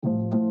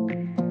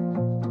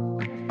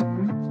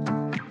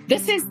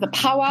This is the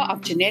Power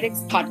of Genetics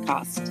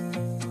podcast,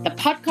 the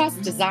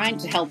podcast designed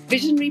to help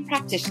visionary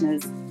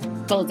practitioners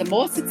build a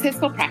more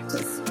successful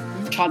practice,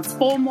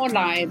 transform more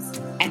lives,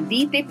 and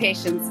lead their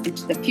patients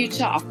into the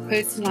future of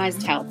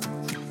personalized health.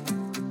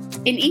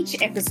 In each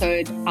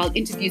episode, I'll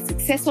interview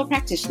successful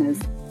practitioners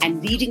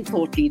and leading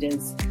thought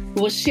leaders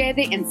who will share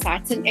their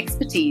insights and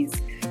expertise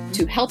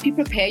to help you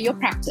prepare your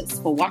practice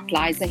for what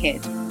lies ahead.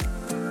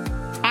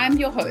 I'm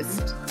your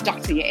host,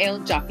 Dr.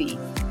 Yael Jaffe,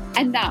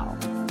 and now,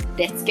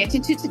 let's get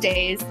into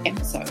today's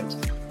episode.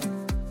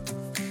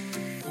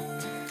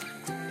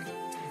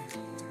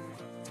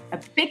 A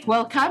big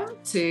welcome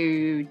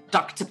to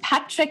Dr.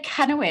 Patrick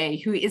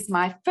Hanaway, who is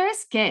my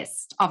first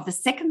guest of the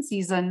second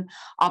season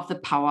of The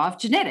Power of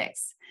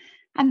Genetics.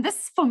 And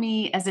this, for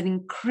me, is an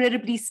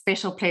incredibly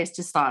special place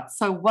to start.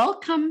 So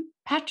welcome,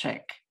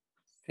 Patrick.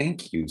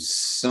 Thank you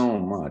so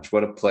much.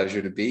 What a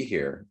pleasure to be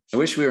here. I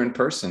wish we were in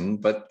person,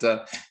 but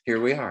here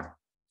we are.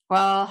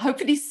 Well,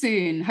 hopefully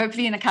soon,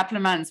 hopefully in a couple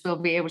of months, we'll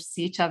be able to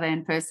see each other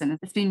in person.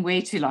 It's been way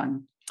too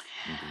long.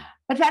 Mm-hmm.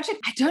 But Patrick,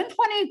 I don't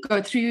want to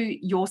go through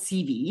your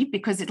CV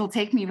because it'll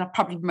take me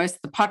probably most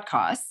of the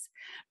podcast.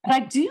 But I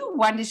do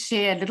want to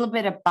share a little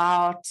bit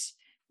about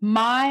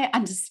my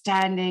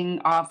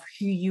understanding of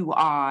who you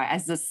are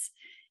as this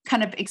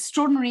kind of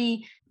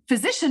extraordinary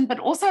physician, but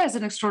also as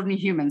an extraordinary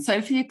human. So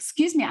if you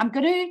excuse me, I'm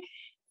going to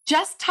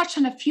just touch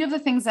on a few of the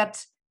things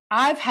that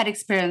I've had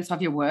experience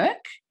of your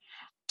work,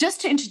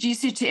 just to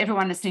introduce you to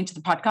everyone listening to the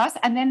podcast,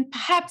 and then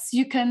perhaps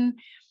you can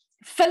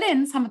fill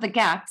in some of the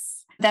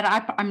gaps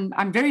that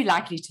I'm very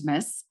likely to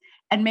miss,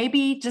 and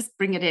maybe just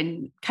bring it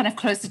in kind of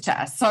closer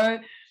to us. So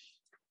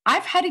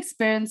I've had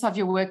experience of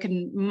your work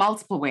in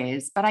multiple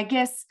ways, but I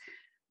guess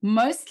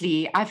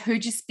mostly I've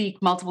heard you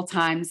speak multiple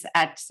times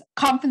at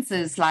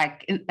conferences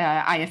like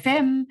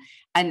IFM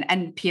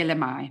and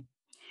PLMI,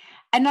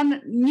 and on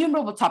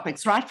innumerable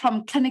topics, right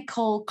from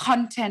clinical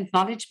content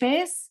knowledge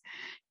base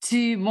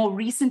to more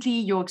recently,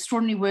 your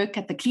extraordinary work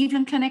at the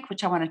Cleveland Clinic,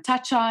 which I want to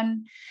touch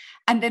on.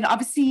 And then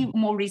obviously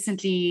more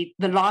recently,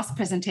 the last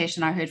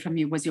presentation I heard from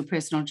you was your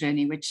personal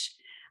journey, which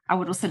I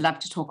would also love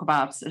to talk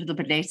about a little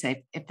bit later,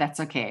 if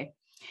that's okay.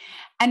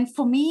 And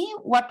for me,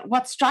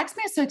 what strikes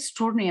me as so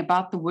extraordinary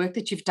about the work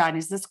that you've done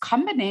is this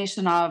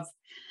combination of,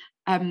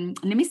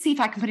 let me see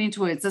if I can put it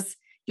into words,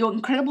 your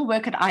incredible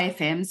work at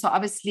IFM. So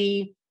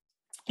obviously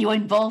your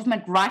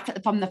involvement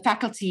right from the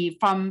faculty,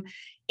 from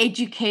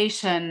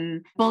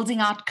education, building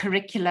out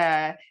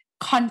curricula,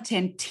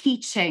 content,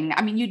 teaching.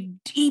 I mean, you're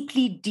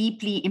deeply,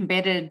 deeply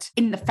embedded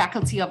in the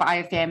faculty of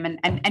IFM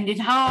and in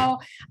how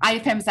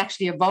IFM has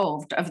actually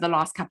evolved over the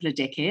last couple of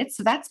decades.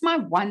 So that's my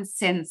one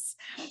sense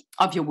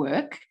of your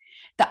work.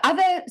 The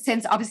other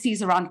sense, obviously,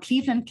 is around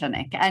Cleveland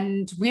Clinic.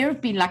 And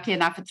we've been lucky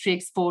enough at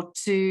 3x4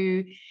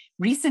 to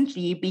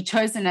recently be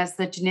chosen as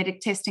the genetic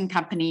testing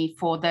company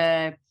for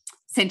the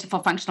Center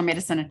for Functional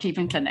Medicine at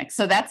Cleveland Clinic.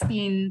 So that's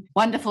been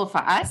wonderful for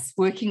us,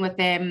 working with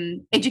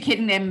them,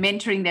 educating them,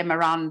 mentoring them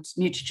around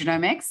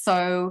nutrigenomics.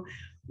 So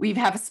we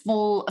have a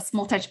small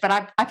touch,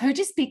 but I've heard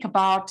you speak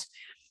about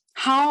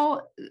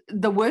how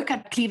the work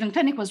at Cleveland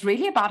Clinic was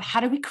really about how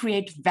do we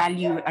create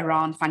value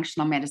around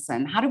functional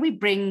medicine? How do we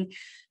bring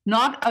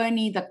not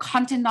only the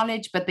content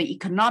knowledge, but the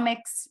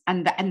economics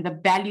and the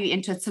value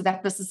into it so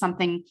that this is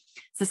something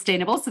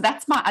sustainable? So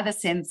that's my other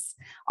sense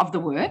of the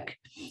work.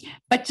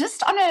 But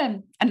just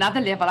on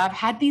another level, I've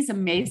had these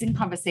amazing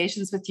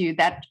conversations with you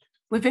that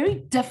were very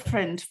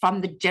different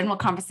from the general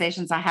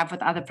conversations I have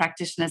with other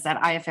practitioners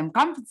at IFM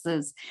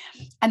conferences.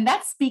 And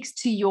that speaks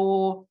to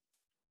your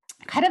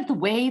kind of the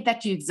way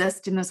that you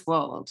exist in this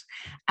world.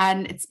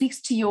 And it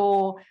speaks to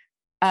your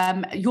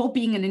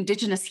being an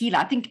Indigenous healer.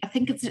 I think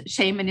it's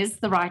shaman is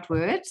the right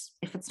word.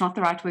 If it's not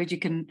the right word, you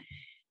can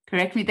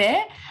correct me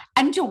there.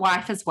 And your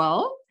wife as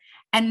well.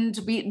 And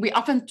we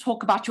often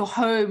talk about your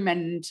home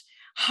and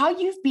how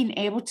you've been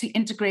able to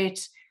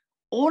integrate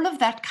all of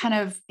that kind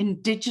of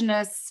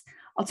Indigenous,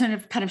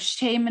 alternative kind of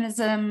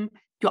shamanism,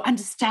 your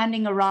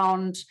understanding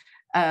around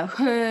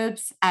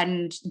herbs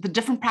and the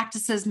different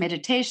practices,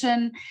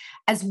 meditation,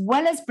 as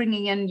well as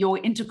bringing in your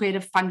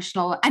integrative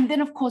functional, and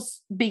then, of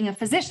course, being a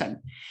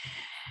physician.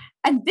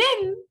 And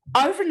then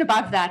over and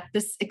above that,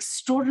 this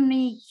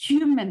extraordinary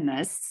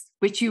humanness,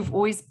 which you've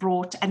always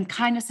brought, and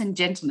kindness and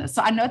gentleness.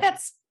 So I know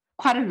that's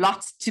quite a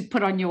lot to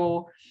put on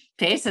your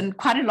plate and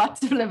quite a lot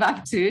to live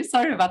up to.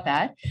 Sorry about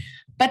that.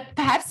 But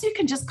perhaps you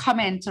can just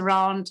comment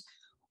around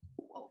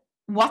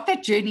what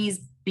that journey's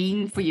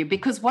been for you,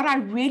 because what I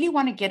really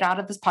want to get out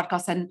of this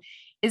podcast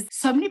is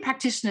so many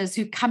practitioners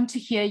who come to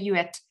hear you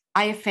at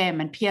IFM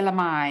and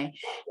PLMI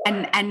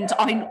and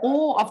are in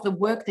awe of the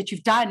work that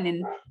you've done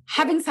in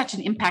having such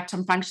an impact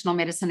on functional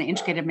medicine and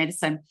integrative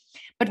medicine.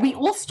 But we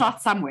all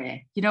start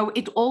somewhere. You know,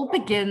 it all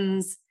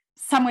begins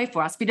somewhere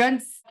for us. We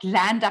don't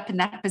land up in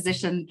that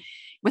position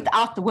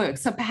without the work.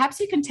 So perhaps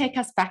you can take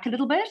us back a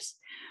little bit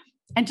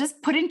and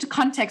just put into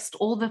context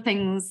all the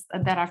things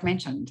that I've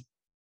mentioned.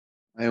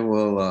 I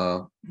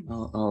will.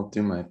 I'll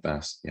do my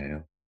best. Yeah.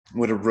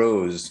 what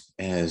arose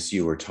as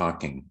you were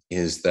talking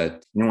is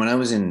that, when I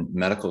was in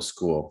medical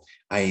school,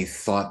 I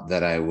thought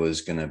that I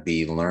was going to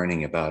be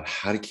learning about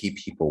how to keep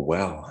people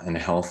well and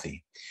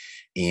healthy.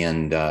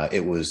 And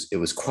it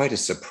was quite a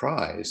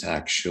surprise,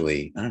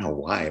 actually. I don't know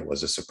why it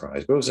was a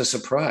surprise, but it was a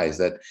surprise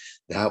that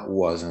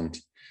wasn't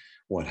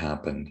what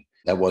happened.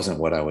 That wasn't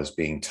what I was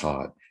being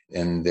taught.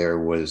 And there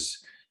was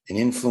an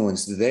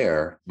influence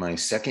there. My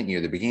second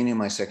year, the beginning of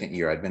my second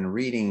year, I'd been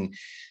reading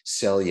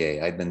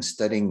Cellier. I'd been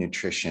studying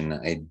nutrition.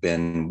 I'd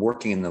been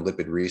working in the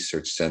Lipid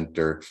Research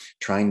Center,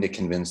 trying to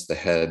convince the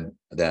head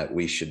that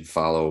we should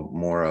follow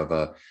more of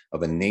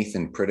a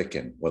Nathan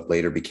Pritikin, what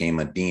later became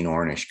a Dean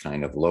Ornish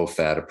kind of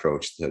low-fat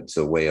approach to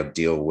a way of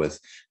deal with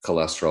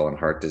cholesterol and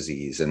heart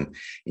disease. And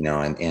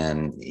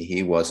and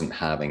he wasn't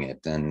having it.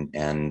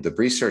 And the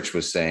research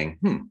was saying,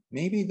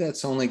 maybe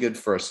that's only good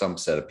for a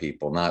subset of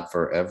people, not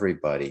for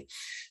everybody.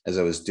 As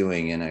I was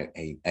doing, and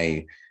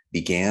I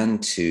began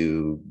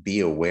to be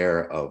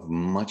aware of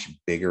much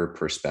bigger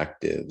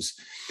perspectives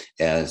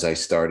as I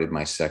started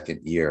my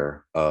second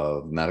year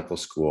of medical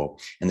school.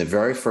 And the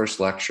very first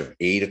lecture,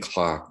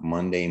 8:00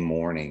 Monday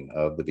morning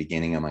of the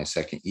beginning of my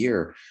second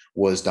year,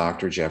 was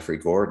Dr. Jeffrey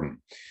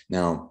Gordon.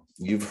 Now,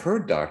 you've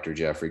heard Dr.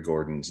 Jeffrey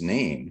Gordon's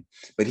name,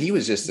 but he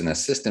was just an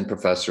assistant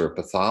professor of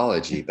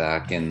pathology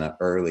back in the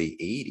early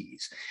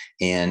 80s.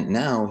 And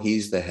now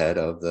he's the head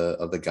of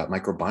the Gut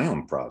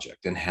Microbiome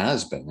Project, and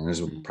has been, and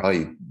is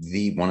probably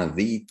one of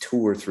the 2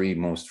 or 3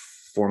 most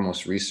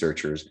foremost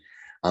researchers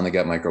on the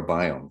gut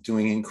microbiome,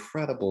 doing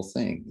incredible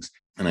things.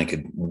 And I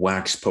could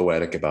wax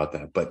poetic about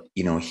that. But,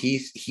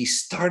 he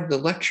started the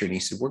lecture and he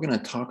said, we're going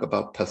to talk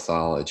about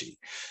pathology.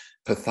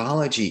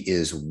 Pathology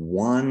is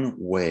one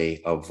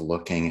way of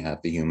looking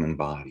at the human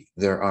body.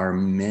 There are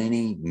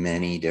many,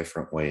 many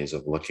different ways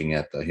of looking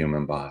at the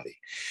human body.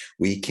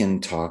 We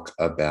can talk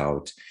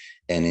about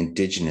an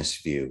indigenous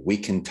view. We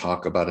can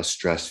talk about a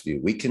stress view.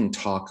 We can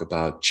talk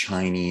about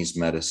Chinese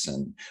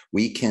medicine.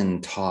 We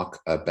can talk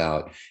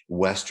about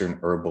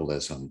Western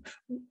herbalism.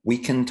 We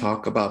can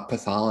talk about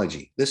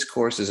pathology. This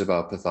course is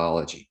about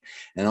pathology.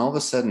 And all of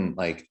a sudden,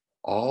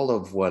 all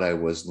of what I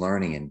was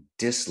learning and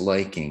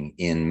disliking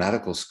in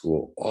medical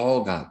school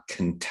all got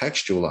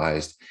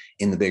contextualized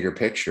in the bigger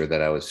picture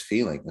that I was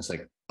feeling. It's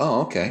like,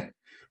 oh, okay.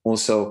 Well,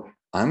 so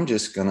I'm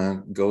just going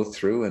to go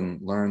through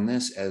and learn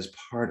this as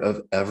part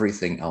of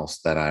everything else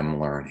that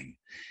I'm learning.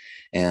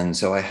 And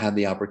so I had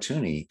the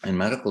opportunity in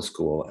medical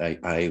school.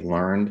 I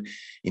learned,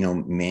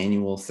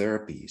 manual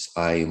therapies.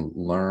 I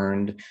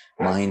learned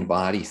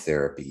mind-body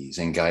therapies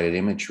and guided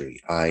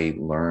imagery. I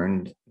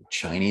learned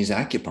Chinese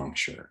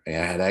acupuncture. I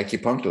had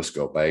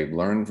acupunctoscope. I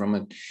learned from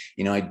it.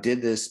 I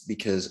did this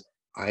because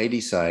I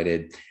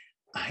decided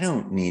I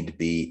don't need to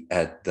be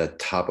at the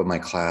top of my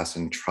class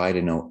and try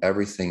to know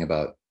everything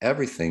about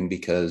everything,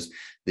 because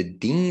the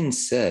dean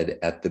said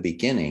at the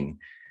beginning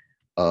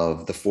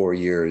of the 4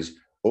 years,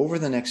 over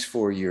the next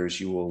 4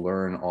 years, you will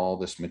learn all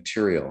this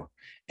material.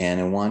 And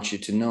I want you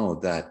to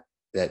know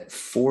that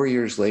 4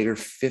 years later,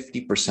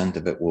 50%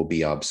 of it will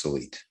be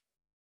obsolete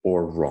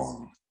or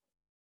wrong,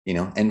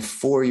 and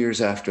 4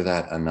 years after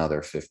that,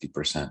 another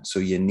 50%. So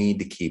you need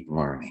to keep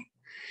learning.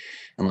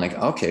 I'm like,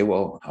 okay,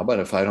 well, how about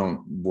if I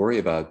don't worry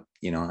about,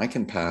 I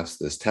can pass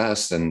this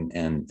test and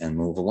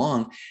move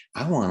along.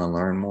 I want to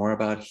learn more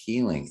about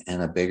healing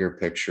and a bigger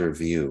picture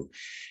view.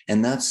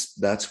 And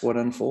that's what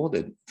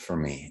unfolded for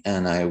me.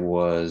 And I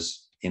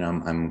was,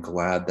 I'm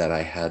glad that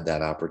I had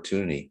that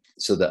opportunity.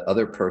 So the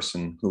other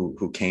person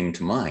who came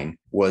to mind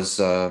was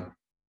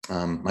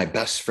my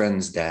best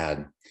friend's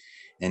dad.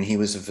 And he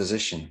was a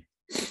physician,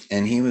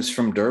 and he was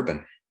from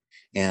Durban.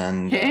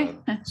 And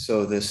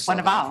so this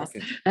South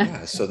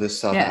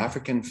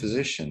African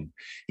physician,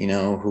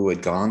 who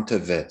had gone to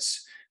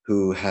Wits,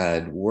 who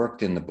had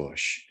worked in the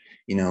bush,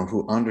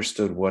 who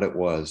understood what it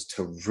was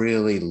to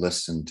really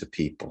listen to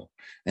people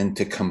and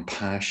to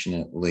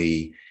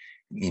compassionately,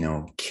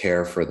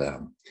 care for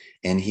them.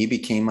 And he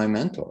became my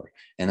mentor.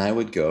 And I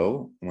would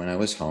go when I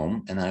was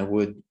home, and I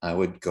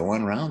would go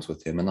on rounds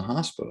with him in the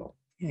hospital.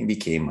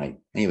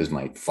 He was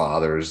my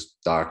father's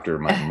doctor,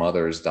 my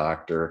mother's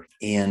doctor.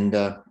 And,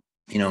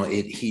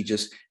 he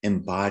just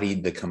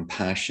embodied the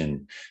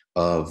compassion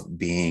of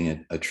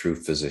being a true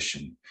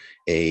physician,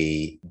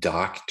 a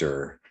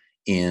doctor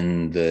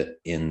in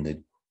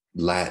the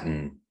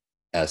Latin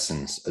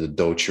essence, the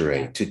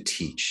docere, to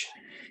teach,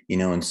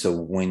 and so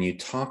when you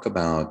talk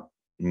about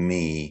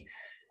me,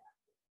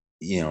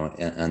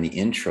 on the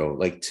intro,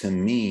 to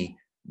me,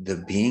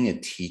 being a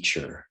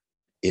teacher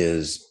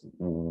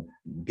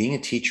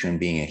and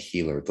being a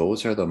healer.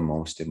 Those are the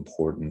most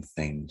important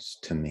things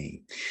to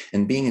me.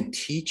 And being a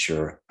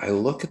teacher, I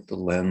look at the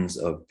lens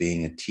of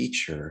being a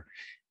teacher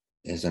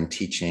as I'm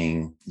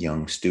teaching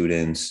young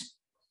students,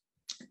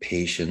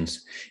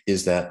 patients,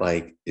 is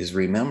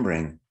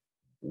remembering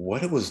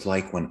what it was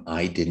like when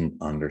I didn't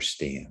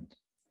understand.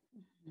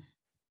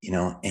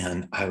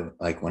 And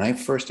when I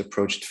first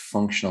approached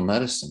functional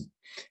medicine,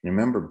 I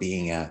remember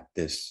being at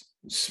this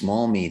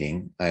small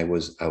meeting. I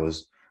was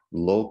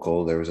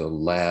local, there was a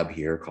lab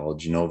here called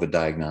Genova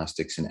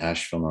Diagnostics in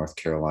Asheville, North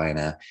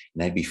Carolina,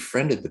 and I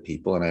befriended the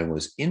people, and I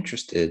was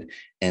interested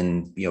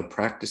in,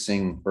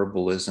 practicing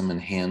herbalism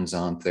and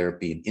hands-on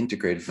therapy and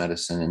integrative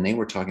medicine. And they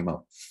were talking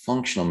about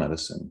functional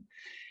medicine.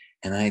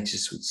 And I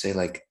just would say,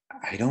 like,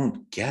 I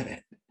don't get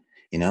it,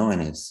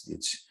 and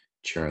it's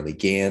Charlie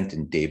Gant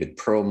and David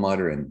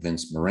Perlmutter and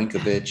Vince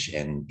Marinkovich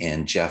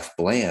and Jeff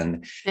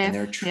Bland, and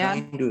they're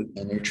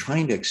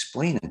trying to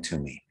explain it to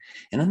me.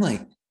 And I'm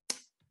like,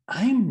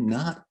 I'm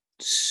not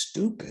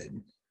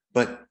stupid,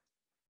 but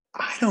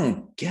I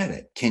don't get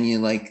it. Can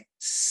you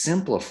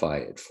simplify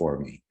it for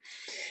me?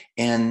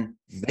 And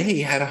they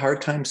had a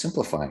hard time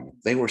simplifying it.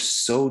 They were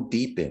so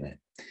deep in it.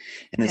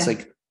 And it's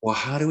like, well,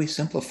 how do we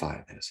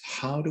simplify this?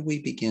 How do we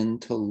begin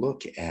to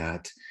look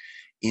at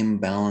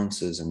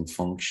imbalances and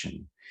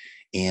function?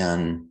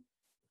 And,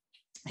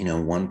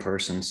 one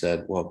person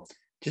said, well,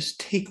 just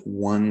take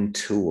one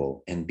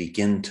tool and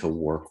begin to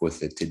work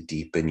with it to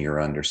deepen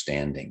your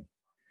understanding.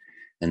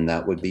 And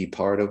that would be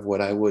part of what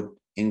I would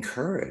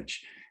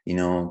encourage,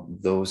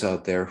 those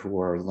out there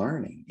who are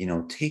learning,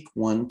 take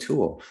one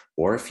tool.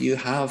 Or if you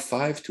have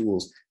 5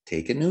 tools,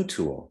 take a new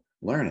tool,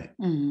 learn it.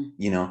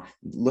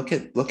 Look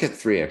at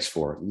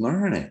 3x4,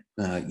 learn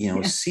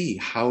it, see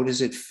how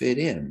does it fit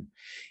in.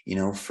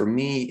 For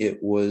me, it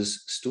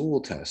was stool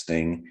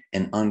testing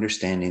and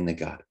understanding the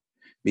gut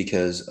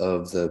because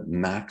of the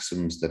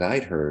maxims that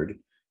I'd heard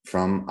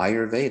from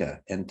Ayurveda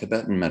and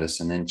Tibetan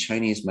medicine and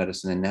Chinese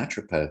medicine and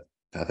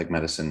naturopathic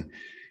medicine.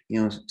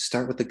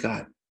 Start with the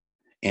gut.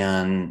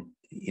 And,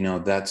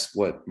 that's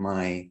what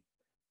my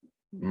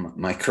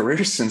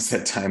career since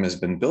that time has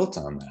been built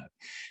on that,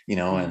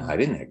 and I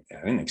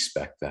didn't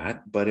expect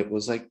that, but it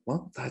was like,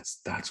 well,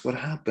 that's what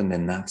happened.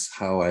 And that's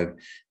how I've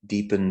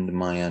deepened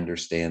my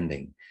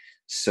understanding.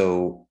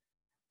 So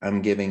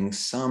I'm giving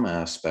some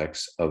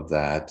aspects of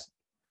that.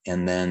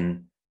 And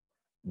then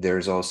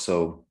there's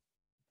also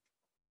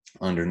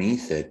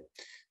underneath it,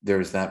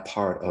 there's that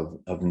part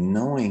of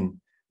knowing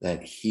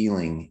that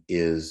healing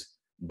is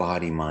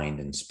body, mind,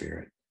 and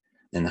spirit.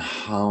 And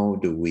how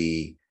do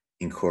we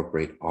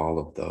incorporate all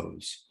of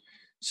those?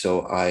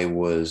 So I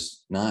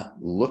was not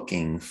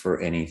looking for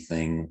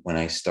anything when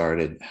I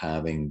started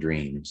having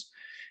dreams.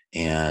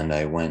 And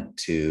I went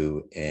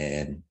to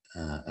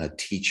a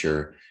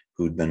teacher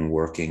who'd been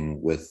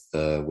working with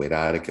the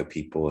Vedadika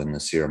people in the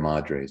Sierra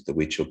Madres, the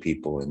Huichol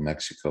people in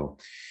Mexico,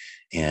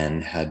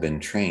 and had been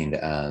trained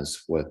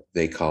as what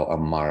they call a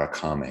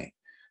marakame.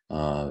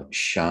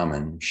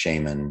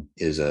 Shaman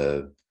is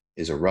a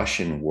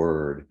Russian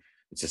word.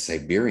 It's a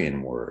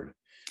Siberian word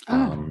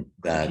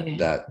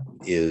that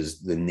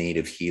is the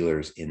native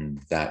healers in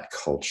that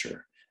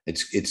culture.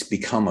 It's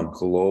become a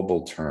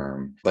global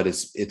term, but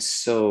it's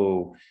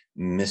so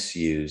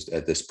misused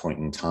at this point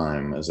in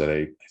time as that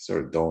I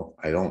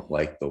don't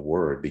like the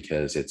word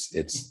because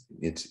it's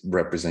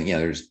represent,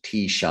 there's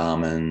tea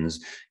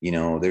shamans,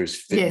 there's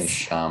fitness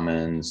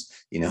shamans,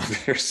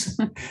 there's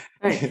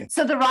right.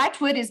 So the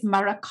right word is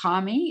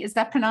marakami. Is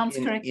that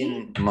pronounced correctly?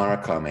 In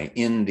marakame,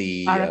 in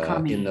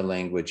the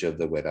language of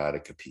the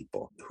Vedadika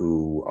people,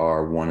 who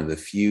are one of the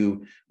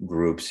few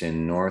groups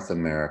in North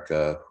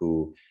America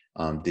who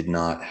did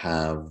not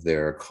have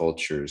their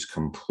cultures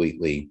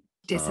completely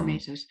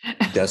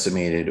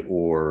decimated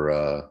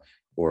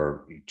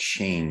or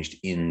changed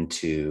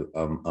into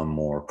a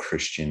more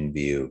Christian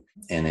view.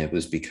 And it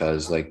was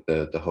because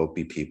the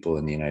Hopi people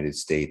in the United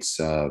States,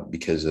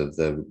 because of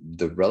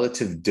the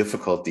relative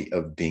difficulty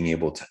of being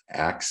able to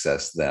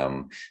access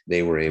them,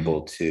 they were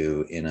able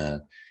to, in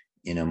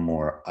a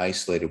more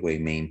isolated way,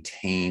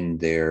 maintain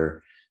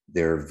their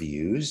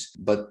views,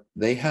 but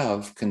they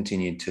have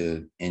continued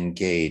to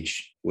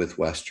engage with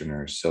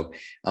Westerners. So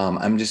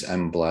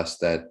I'm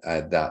blessed that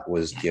that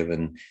was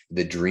given.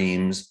 The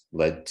dreams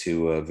led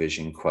to a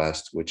vision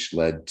quest, which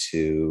led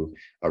to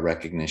a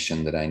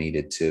recognition that I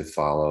needed to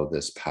follow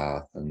this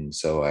path. And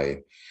so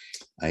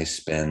I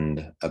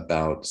spend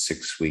about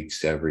 6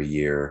 weeks every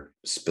year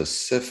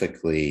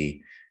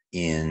specifically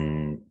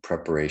in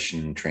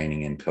preparation,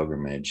 training, and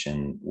pilgrimage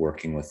and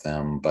working with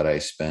them. But I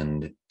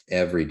spend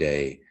every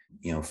day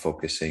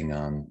focusing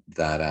on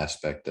that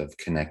aspect of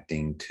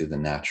connecting to the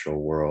natural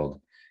world,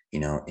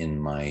 in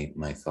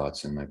my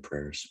thoughts and my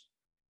prayers.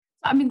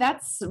 I mean,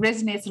 that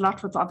resonates a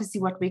lot with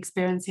obviously what we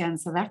experience here in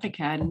South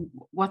Africa. And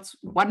what's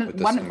one of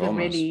the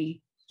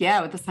really,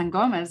 with the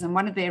Sangomas. And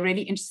one of the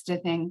really interesting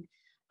thing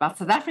about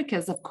South Africa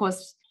is, of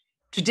course,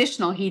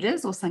 traditional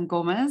healers or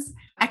Sangomas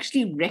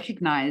actually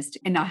recognized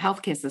in our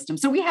healthcare system.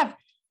 So we have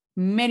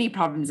many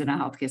problems in our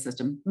healthcare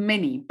system,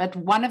 but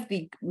one of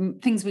the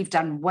things we've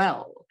done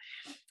well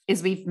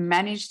is we've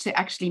managed to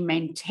actually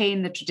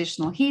maintain the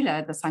traditional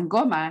healer, the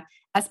Sangoma,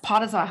 as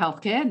part of our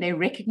healthcare, and they're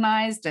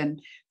recognized,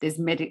 and there's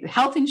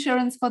health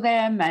insurance for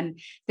them, and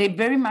they're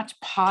very much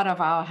part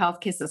of our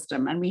healthcare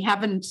system. And we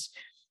haven't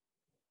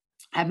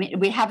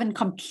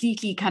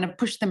completely kind of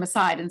pushed them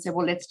aside and said,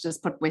 well, let's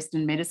just put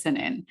Western medicine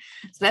in.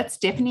 So that's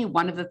definitely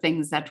one of the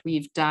things that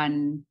we've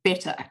done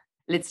better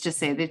Let's just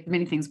say there's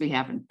many things we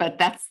haven't, but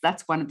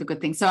that's one of the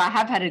good things. So I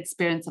have had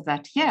experience of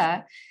that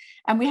here.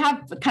 And we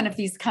have kind of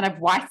these kind of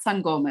white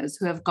sangomas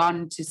who have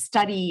gone to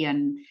study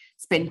and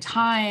spend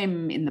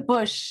time in the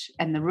bush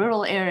and the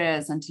rural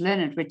areas and to learn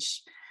it,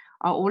 which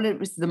are all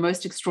the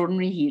most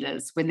extraordinary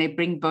healers when they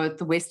bring both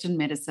the Western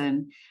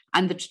medicine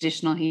and the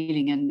traditional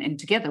healing in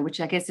together,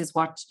 which I guess is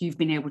what you've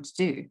been able to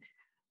do.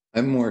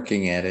 I'm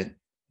working at it.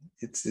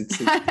 It's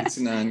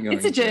an ongoing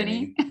it's a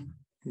journey.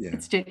 Yeah.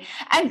 It's a journey.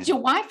 And your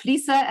wife,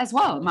 Lisa, as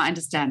well, my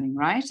understanding,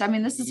 right? I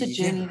mean, this is a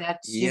journey that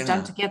you've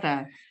done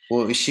together.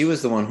 Well, she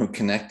was the one who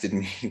connected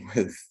me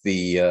with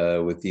the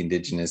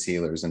indigenous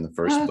healers in the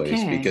first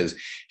place, because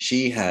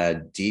she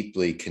had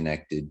deeply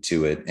connected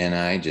to it. And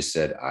I just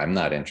said, I'm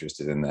not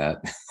interested in that.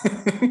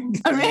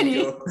 Oh,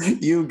 really?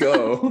 You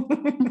go.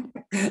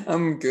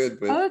 I'm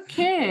good with what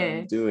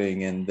I'm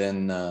doing. And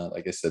then,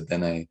 like I said,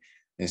 then I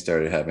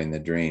started having the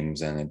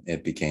dreams, and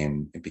it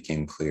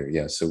became clear.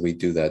 Yeah. So we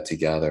do that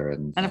together.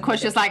 And of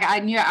course, just like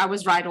I knew I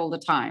was right all the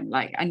time.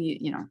 Like I knew,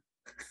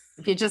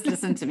 if you just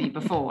listened to me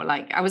before,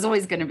 like I was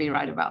always going to be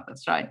right about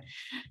this, right?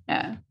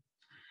 Yeah.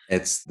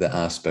 It's the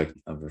aspect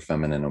of her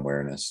feminine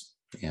awareness.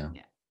 Yeah.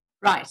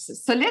 Right.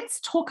 So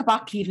let's talk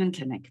about Cleveland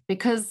Clinic,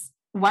 because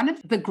one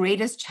of the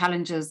greatest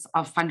challenges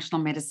of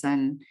functional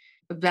medicine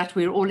that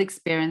we're all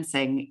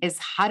experiencing is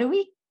how do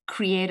we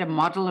create a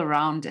model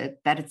around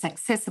it that it's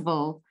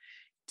accessible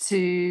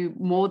to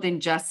more than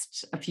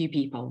just a few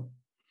people.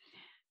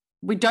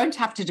 We don't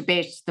have to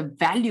debate the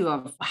value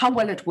of how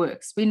well it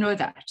works. We know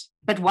that.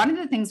 But one of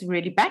the things we're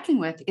really battling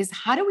with is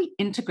how do we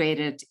integrate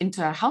it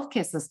into a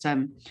healthcare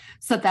system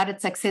so that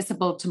it's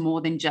accessible to more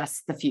than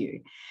just the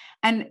few?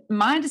 And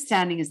my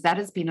understanding is that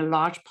has been a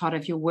large part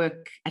of your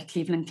work at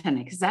Cleveland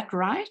Clinic. Is that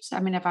right? I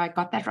mean, have I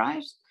got that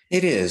right?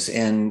 It is.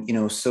 And,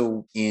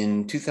 so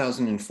in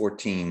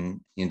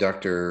 2014,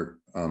 Dr.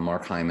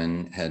 Mark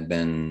Hyman had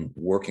been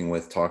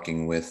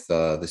talking with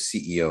the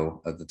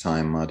CEO at the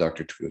time,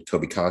 Dr.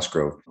 Toby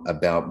Cosgrove,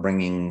 about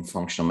bringing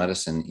functional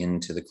medicine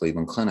into the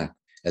Cleveland Clinic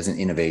as an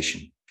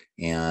innovation.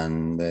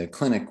 And the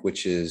clinic,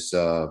 which is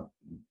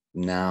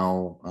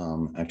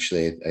now,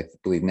 actually, I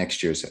believe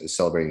next year is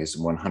celebrating its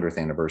 100th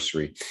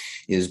anniversary,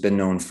 has been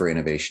known for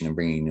innovation and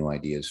bringing new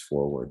ideas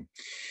forward.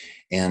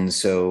 And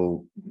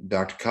so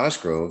Dr.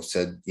 Cosgrove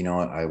said,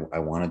 I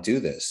want to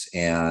do this.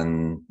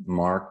 And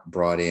Mark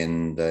brought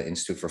in the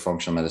Institute for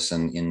Functional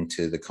Medicine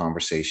into the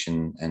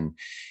conversation. And,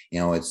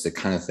 it's the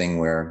kind of thing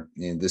where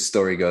this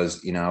story goes,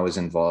 I was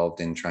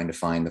involved in trying to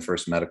find the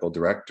first medical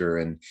director,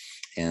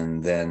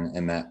 and then I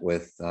met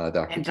with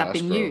Dr.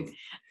 Cosgrove.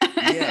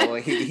 Yeah,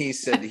 well, he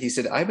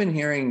said, I've been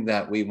hearing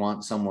that we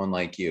want someone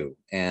like you.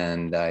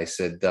 And I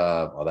said,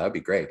 well, that'd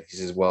be great. He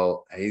says,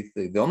 well,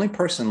 the only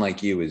person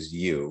like you is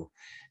you.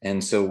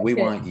 And so we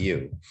want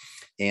you.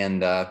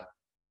 And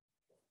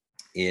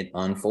it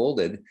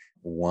unfolded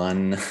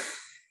one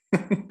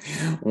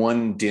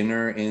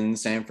dinner in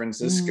San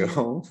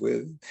Francisco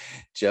with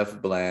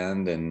Jeff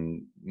Bland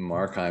and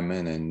Mark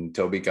Hyman and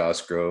Toby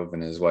Cosgrove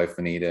and his wife,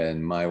 Anita,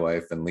 and my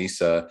wife and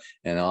Lisa.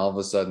 And all of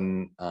a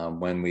sudden,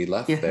 when we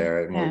left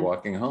there and we're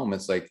walking home,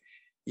 it's like,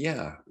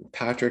 yeah,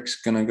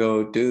 Patrick's going to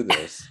go do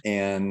this.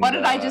 And what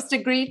did I just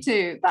agree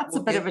to? That's a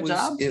bit of a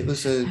job.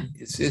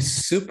 It's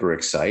super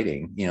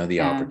exciting,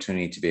 the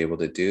opportunity to be able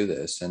to do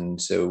this. And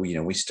so,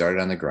 we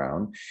started on the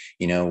ground,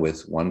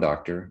 with one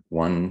doctor,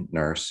 one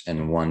nurse,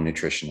 and one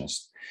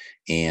nutritionist,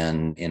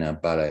 and in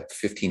about a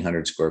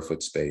 1,500 square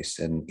foot space.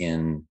 And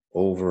in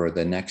over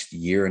the next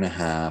year and a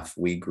half,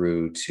 we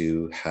grew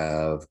to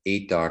have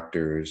 8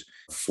 doctors,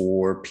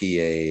 4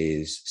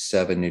 PAs,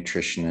 7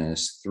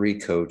 nutritionists, 3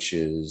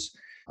 coaches,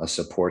 a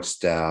support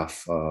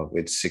staff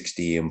with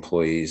 60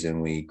 employees,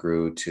 and we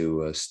grew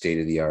to a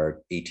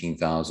state-of-the-art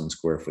 18,000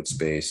 square foot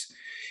space,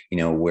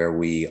 where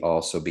we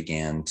also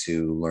began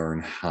to learn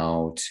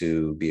how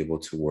to be able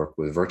to work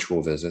with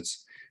virtual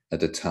visits. At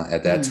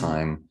that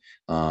time,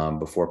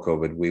 before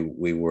COVID,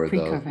 we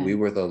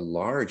were the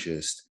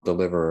largest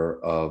deliverer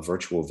of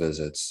virtual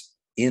visits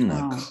in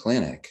the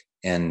clinic.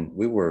 And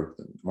we were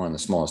one of the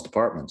smallest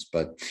departments,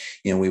 but,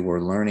 we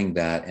were learning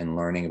that and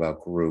learning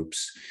about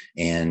groups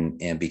and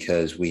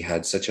because we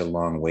had such a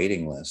long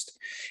waiting list,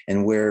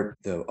 and where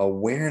the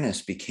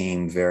awareness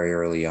became very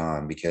early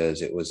on,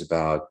 because it was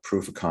about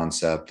proof of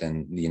concept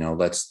and,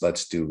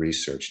 let's do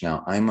research.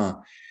 Now I'm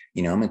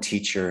a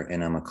teacher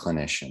and I'm a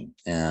clinician,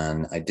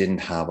 and I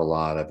didn't have a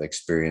lot of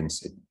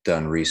experience,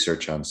 done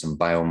research on some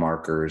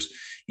biomarkers,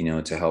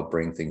 to help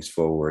bring things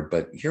forward.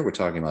 But here we're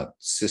talking about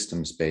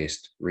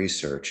systems-based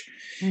research,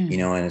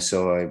 and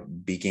so I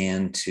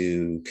began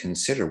to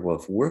consider, well,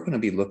 if we're going to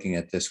be looking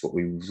at this, what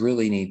we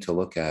really need to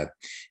look at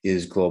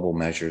is global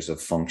measures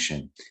of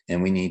function.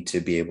 And we need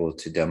to be able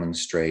to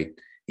demonstrate,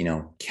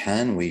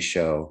 can we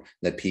show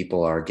that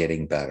people are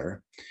getting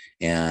better?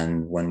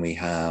 And when we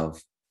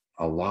have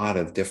a lot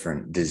of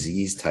different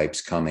disease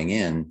types coming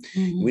in,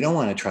 we don't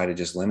want to try to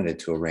just limit it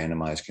to a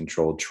randomized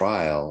controlled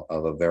trial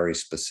of a very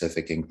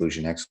specific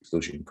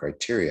inclusion-exclusion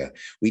criteria.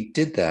 We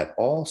did that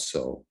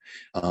also,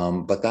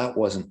 but that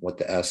wasn't what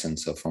the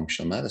essence of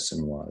functional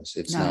medicine was.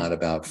 It's not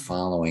about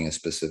following a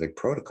specific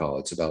protocol.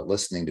 It's about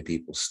listening to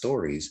people's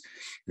stories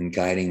and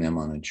guiding them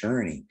on a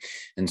journey.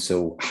 And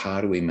so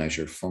how do we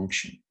measure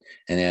function?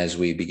 And as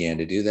we began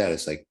to do that,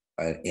 it's like,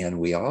 and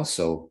we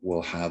also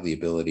will have the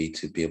ability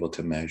to be able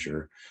to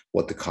measure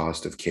what the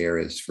cost of care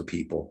is for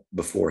people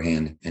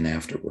beforehand and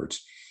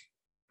afterwards.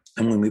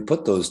 And when we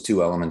put those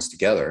two elements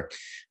together,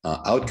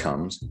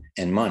 outcomes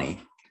and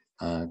money,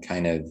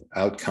 kind of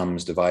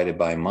outcomes divided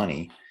by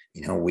money,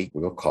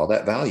 we'll call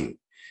that value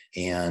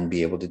and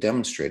be able to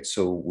demonstrate.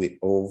 So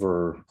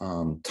over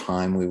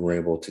time, we were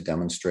able to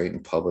demonstrate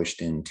and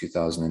published in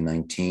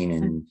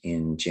 2019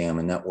 in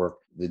JAMA Network,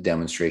 the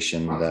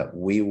demonstration that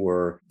we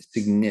were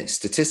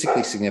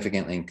statistically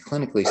significant and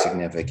clinically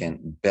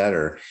significant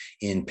better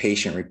in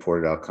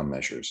patient-reported outcome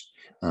measures,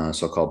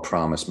 so-called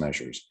PROMIS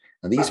measures.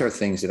 Now, these are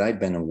things that I'd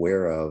been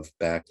aware of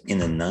back in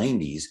the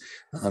 90s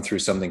through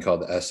something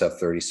called the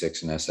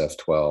SF36 and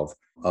SF12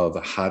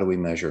 of how do we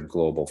measure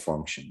global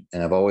function.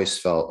 And I've always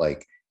felt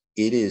like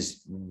it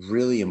is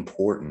really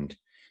important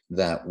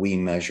that we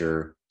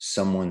measure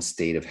someone's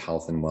state of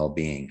health and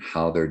well-being,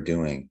 how they're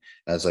doing,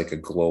 as like a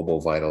global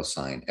vital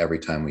sign every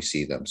time we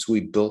see them. So we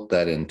built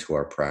that into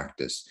our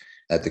practice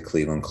at the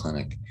Cleveland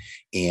Clinic.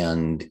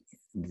 And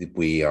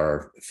we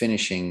are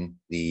finishing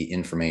the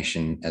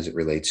information as it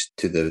relates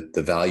to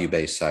the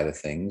value-based side of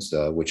things,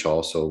 which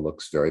also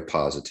looks very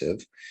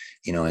positive.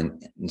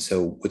 And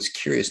so what's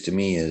curious to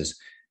me is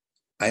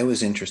I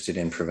was interested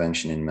in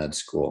prevention in med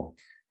school.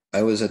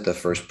 I was at the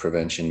first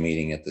prevention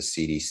meeting at the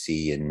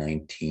CDC in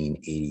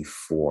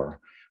 1984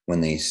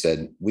 when they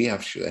said, we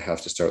actually have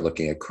to start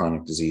looking at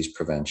chronic disease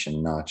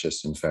prevention, not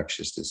just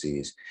infectious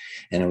disease.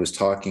 And I was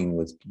talking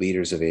with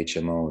leaders of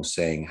HMOs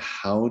saying,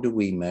 how do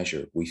we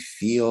measure? We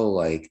feel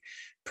like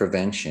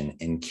prevention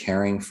and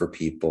caring for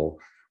people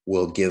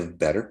will give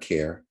better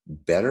care,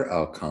 better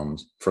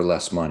outcomes for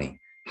less money.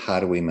 How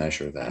do we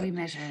measure that? How do we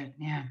measure it?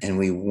 Yeah. And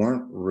we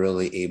weren't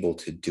really able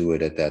to do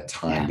it at that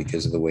time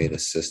because of the way the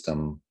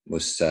system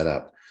was set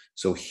up.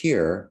 So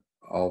here,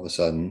 all of a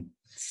sudden,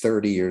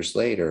 30 years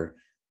later,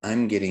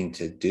 I'm getting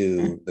to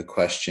do the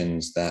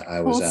questions that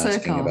I was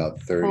asking about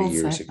 30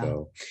 years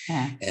ago.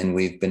 Yeah. And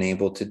we've been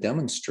able to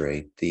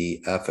demonstrate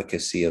the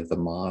efficacy of the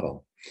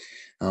model.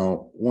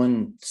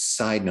 One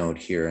side note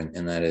here,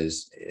 and that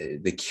is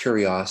the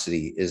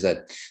curiosity, is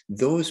that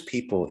those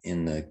people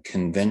in the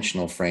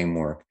conventional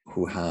framework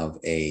who have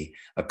a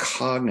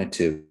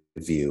cognitive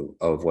view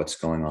of what's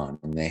going on,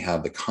 and they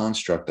have the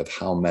construct of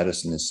how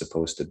medicine is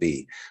supposed to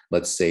be,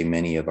 let's say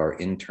many of our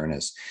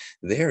internists,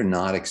 they're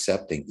not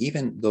accepting,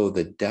 even though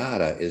the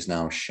data is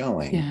now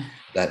showing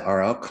that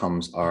our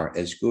outcomes are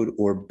as good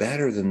or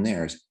better than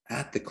theirs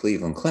at the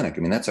Cleveland Clinic.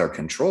 I mean, that's our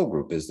control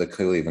group, is the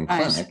Cleveland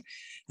Clinic.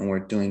 And we're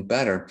doing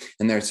better.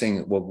 And they're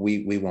saying, well,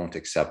 we won't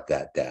accept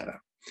that data.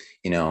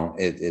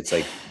 It's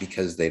like,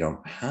 because they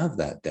don't have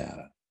that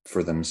data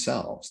for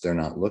themselves. They're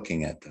not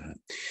looking at that.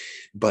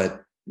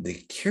 But the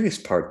curious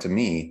part to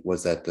me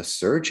was that the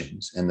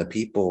surgeons and the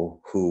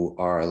people who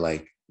are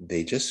like,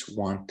 they just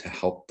want to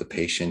help the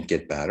patient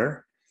get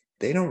better.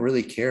 They don't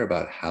really care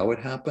about how it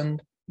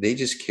happened. They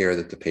just care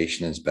that the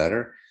patient is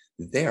better.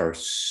 They are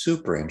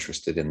super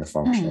interested in the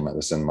functional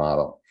medicine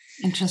model.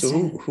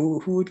 Interesting. So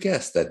who would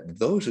guess that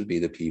those would be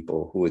the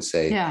people who would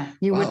say,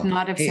 you would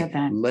not have said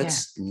that.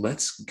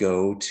 Let's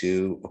go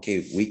to,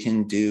 we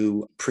can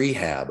do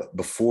prehab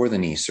before the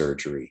knee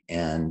surgery.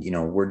 And,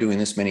 we're doing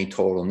this many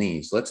total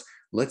knees.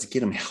 Let's get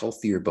them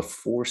healthier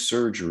before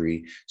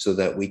surgery so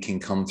that we can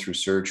come through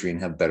surgery and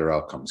have better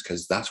outcomes,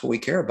 because that's what we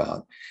care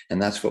about.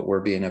 And that's what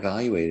we're being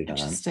evaluated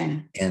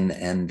on.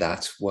 And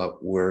that's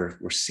what we're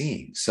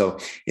seeing. So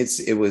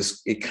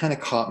it kind of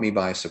caught me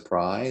by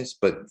surprise.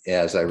 But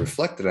as I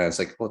reflected on it, I was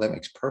like, oh, that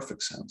makes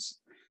perfect sense,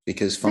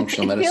 because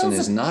functional medicine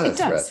is not a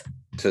threat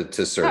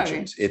to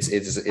surgeons.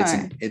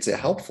 No. It's a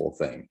helpful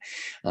thing.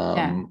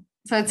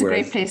 So it's a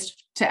great place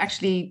to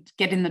actually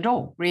get in the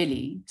door,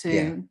 really.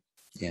 Yeah.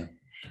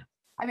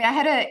 I mean, I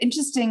had an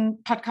interesting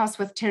podcast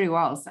with Terry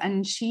Wells,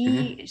 and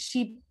she,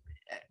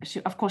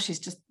 of course, she's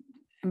just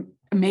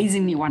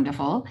amazingly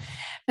wonderful.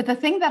 But the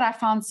thing that I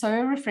found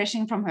so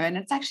refreshing from her, and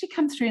it's actually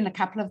come through in a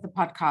couple of the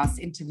podcast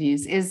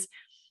interviews, is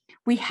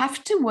we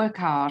have to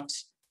work out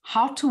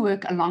how to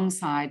work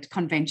alongside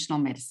conventional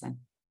medicine.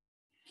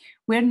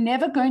 We're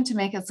never going to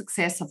make a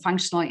success of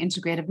functional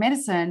integrative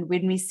medicine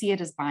when we see it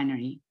as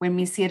binary, when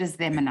we see it as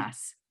them and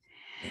us.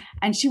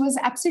 And she was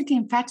absolutely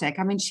emphatic.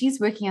 I mean,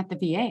 she's working at the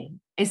VA.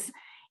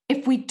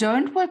 If we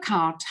don't work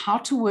out how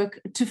to work,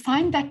 to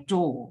find that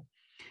door,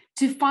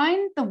 to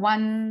find the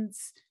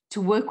ones to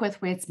work with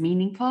where it's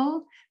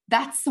meaningful,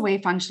 that's the way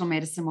functional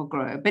medicine will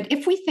grow. But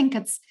if we think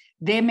it's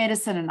their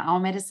medicine and our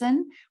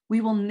medicine,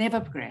 we will never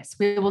progress.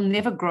 We will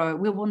never grow.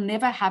 We will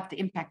never have the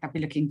impact that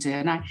we're looking to.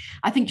 And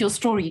I think your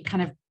story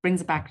kind of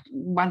brings it back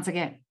once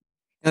again.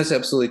 That's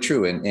absolutely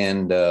true.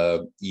 And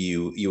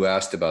you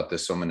asked about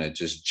this, so I'm going to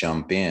just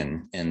jump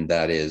in, and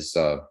that is,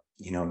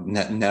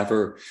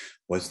 never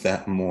was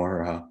that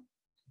more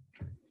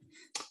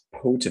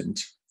potent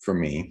for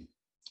me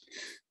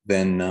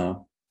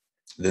than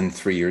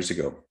 3 years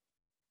ago.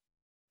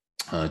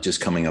 Just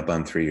coming up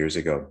on 3 years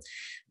ago,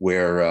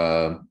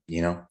 where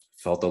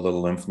felt a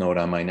little lymph node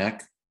on my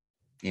neck.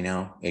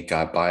 It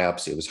got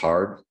biopsied. It was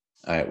hard.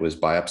 It was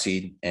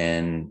biopsied,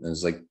 and it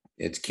was like,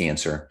 it's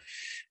cancer.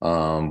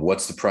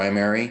 What's the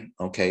primary?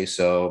 Okay,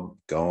 so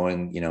go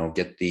and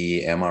get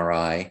the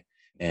MRI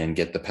and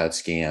get the PET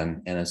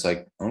scan, and it's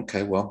like,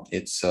 okay, well,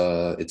 it's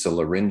a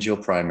laryngeal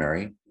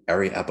primary,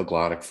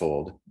 epiglottic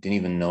fold. Didn't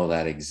even know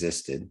that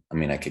existed. I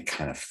mean, I could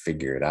kind of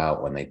figure it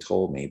out when they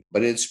told me,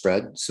 but it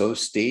spread. So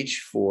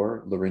stage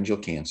 4 laryngeal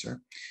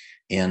cancer,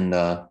 and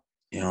I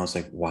was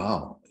like,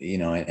 wow,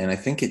 and I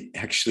think it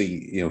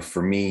actually,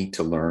 for me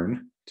to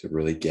learn to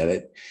really get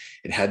it,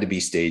 it had to be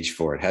stage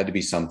 4. It had to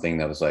be something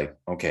that was like,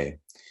 okay,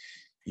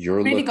 you're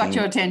Really looking, got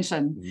your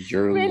attention.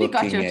 you're Really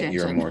got looking your at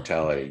your attention.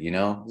 mortality.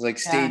 It's like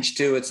stage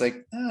 2. It's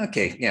like,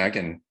 okay, yeah, I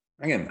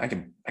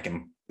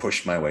can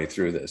push my way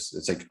through this.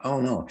 It's like, oh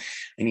no,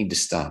 I need to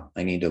stop.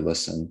 I need to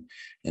listen,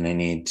 and I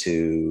need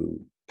to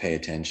pay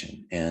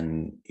attention.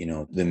 And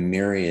the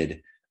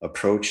myriad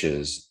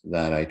approaches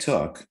that I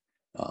took,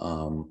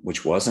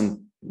 which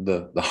wasn't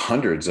the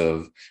hundreds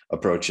of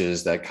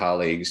approaches that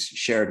colleagues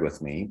shared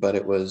with me, but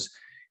it was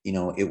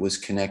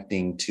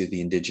connecting to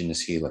the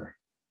indigenous healer.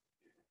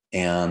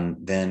 And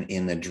then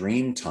in the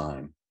dream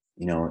time,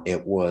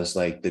 it was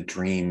like the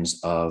dreams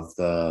of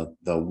the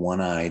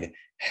one-eyed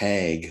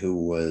hag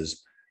who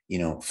was,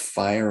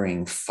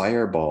 firing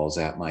fireballs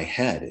at my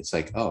head. It's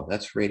like, oh,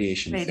 that's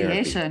radiation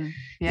therapy.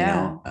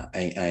 Yeah.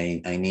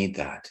 I need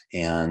that.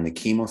 And the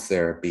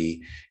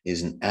chemotherapy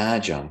is an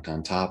adjunct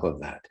on top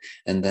of that.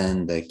 And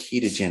then the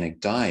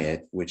ketogenic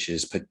diet, which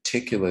is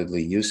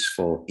particularly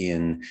useful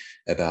in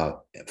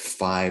about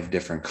 5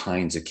 different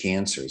kinds of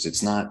cancers.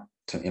 It's not,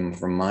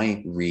 from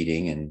my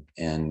reading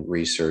and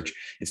research,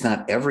 it's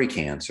not every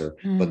cancer,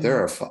 but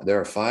there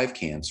are 5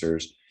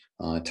 cancers,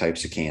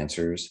 types of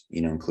cancers,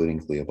 including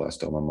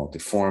glioblastoma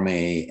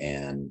multiforme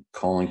and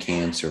colon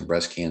cancer,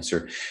 breast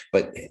cancer.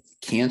 But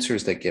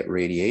cancers that get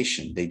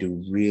radiation, they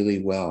do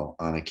really well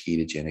on a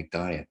ketogenic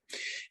diet.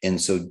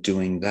 And so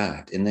doing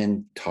that, and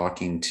then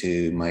talking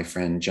to my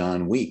friend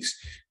John Weeks,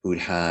 who'd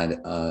had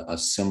a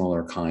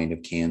similar kind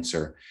of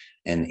cancer,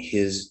 and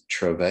his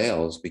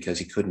travails because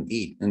he couldn't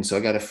eat. And so I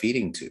got a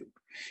feeding tube,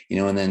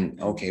 and then,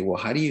 okay, well,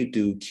 how do you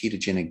do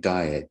ketogenic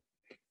diet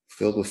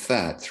filled with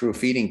fat through a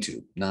feeding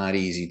tube? Not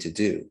easy to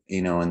do,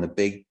 and the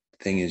big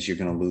thing is you're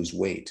going to lose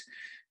weight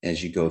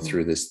as you go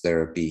through this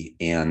therapy.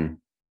 And,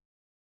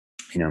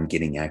 I'm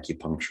getting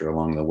acupuncture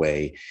along the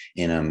way,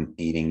 and I'm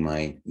eating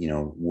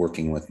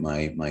working with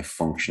my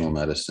functional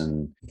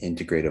medicine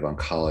integrative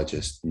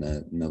oncologist,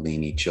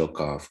 Nalini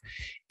Chilkov.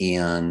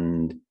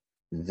 And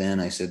then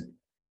I said,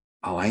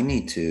 oh, I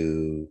need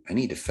to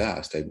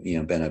fast. I've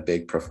been a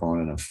big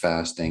proponent of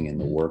fasting, and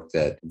the work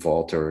that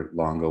Walter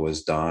Longo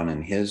has done,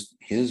 and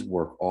his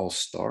work all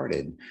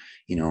started,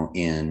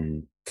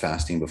 in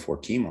fasting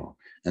before chemo.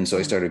 And so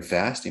I started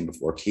fasting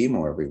before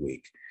chemo every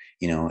week,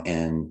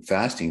 and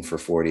fasting for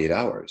 48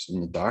 hours.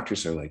 And the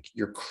doctors are like,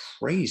 you're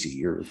crazy.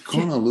 You're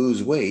going to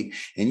lose weight,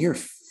 and you're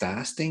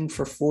fasting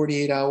for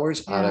 48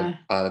 hours out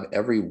of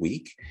every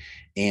week.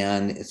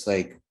 And it's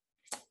like,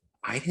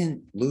 I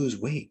didn't lose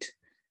weight,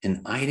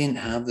 and I didn't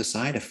have the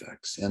side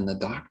effects. And the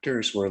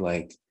doctors were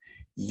like,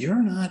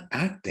 you're not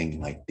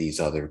acting like these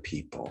other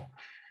people.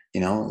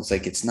 It's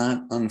like, it's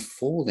not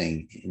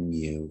unfolding in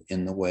you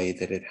in the way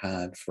that it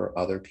had for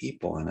other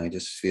people. And I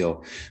just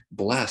feel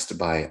blessed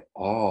by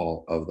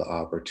all of the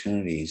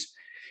opportunities.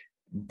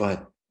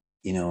 But,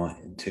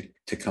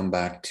 to come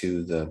back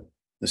to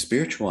the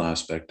spiritual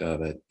aspect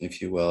of it,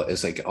 if you will,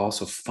 is like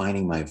also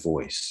finding my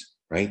voice.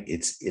 Right.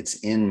 It's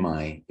in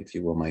my, if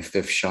you will, my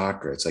 5th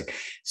chakra. It's like,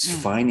 it's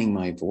finding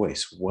my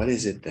voice. What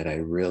is it that I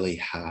really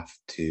have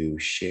to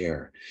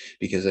share?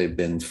 Because I've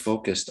been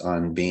focused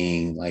on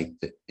being like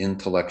the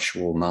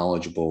intellectual,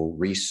 knowledgeable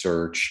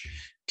research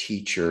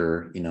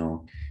teacher.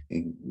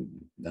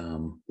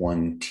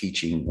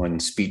 One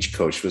speech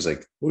coach was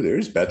like, oh,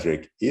 there's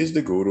Patrick. He's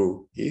the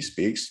guru. He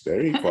speaks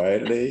very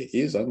quietly.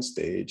 He's on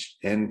stage,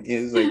 and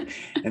he's like,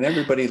 and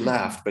everybody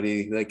laughed, but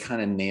he like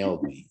kind of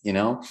nailed me,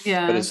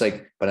 Yeah. But it's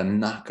like, but I'm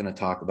not going to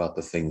talk about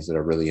the things that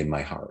are really in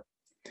my heart.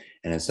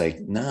 And it's like,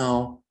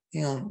 no,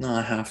 no,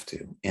 I have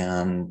to.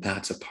 And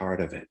that's a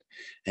part of it.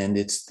 And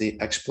it's the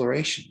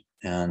exploration.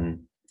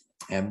 And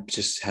I've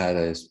just had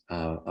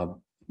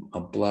a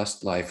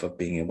blessed life of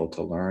being able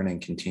to learn and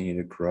continue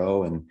to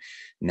grow. And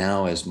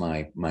now, as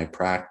my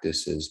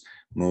practice is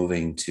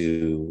moving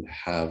to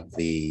have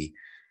the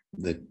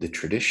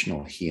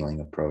traditional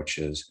healing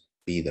approaches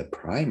be the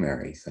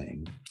primary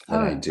thing that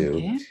I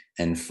do,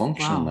 and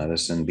functional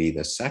medicine be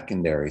the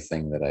secondary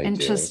thing that I do.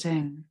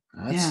 Interesting.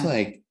 That's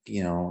like,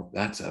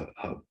 that's a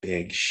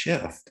big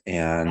shift.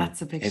 And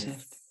that's a big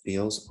shift.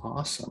 Feels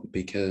awesome,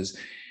 because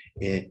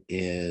It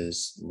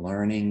is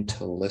learning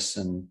to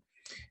listen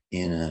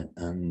in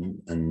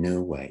a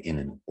new way, in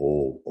an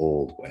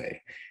old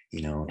way,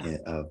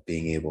 of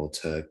being able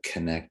to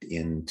connect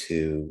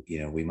into,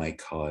 we might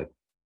call it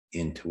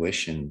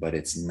intuition, but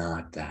it's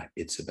not that.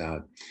 It's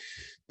about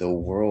the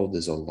world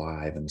is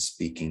alive and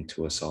speaking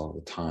to us all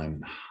the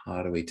time.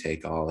 How do we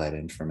take all that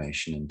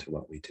information into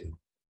what we do?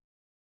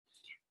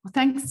 Well,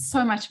 thanks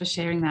so much for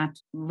sharing that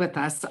with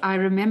us. I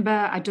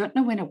remember, I don't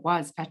know when it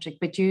was, Patrick,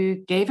 but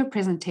you gave a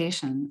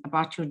presentation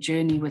about your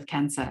journey with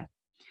cancer.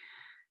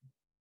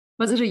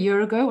 Was it a year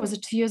ago? Was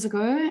it 2 years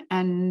ago?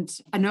 And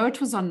I know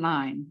it was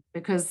online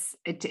because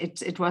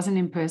it wasn't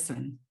in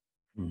person.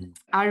 Mm-hmm.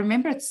 I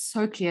remember it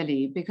so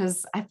clearly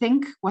because I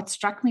think what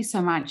struck me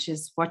so much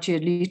is what you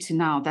allude to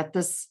now, that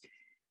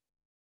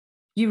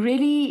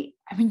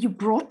you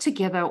brought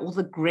together all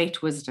the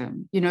great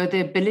wisdom,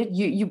 the ability,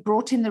 you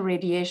brought in the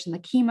radiation, the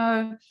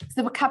chemo. So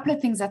there were a couple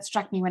of things that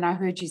struck me when I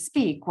heard you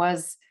speak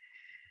was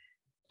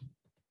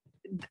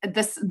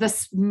this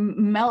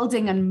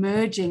melding and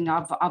merging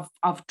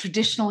of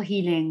traditional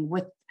healing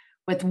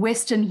with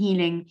Western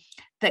healing,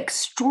 the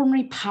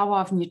extraordinary power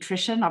of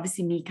nutrition,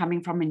 obviously me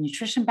coming from a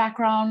nutrition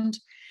background.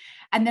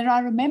 And then I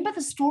remember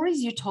the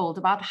stories you told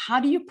about how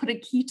do you put a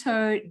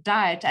keto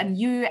diet, and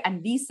you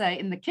and Lisa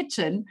in the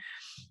kitchen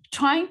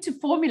trying to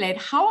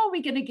formulate how are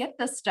we going to get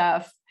this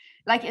stuff,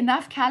 like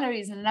enough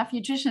calories and enough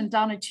nutrition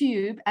down a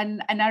tube.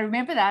 And I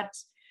remember that,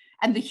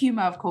 and the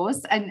humor, of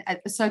course, and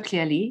so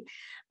clearly.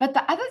 But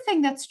the other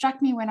thing that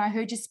struck me when I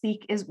heard you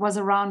speak was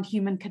around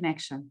human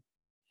connection,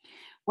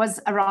 was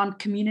around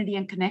community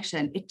and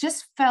connection. It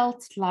just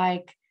felt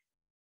like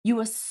you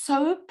were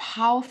so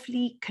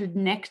powerfully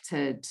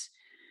connected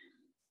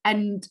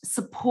and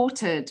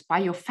supported by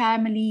your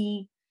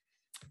family,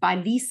 by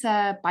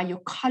Lisa, by your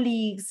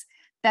colleagues,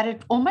 that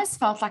it almost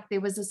felt like there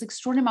was this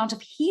extraordinary amount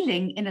of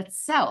healing in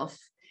itself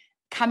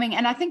coming.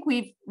 And I think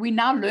we're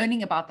now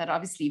learning about that,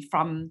 obviously,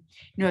 from,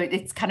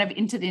 it's kind of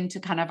entered into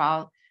kind of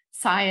our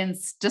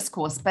science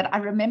discourse. But I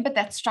remember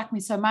that struck me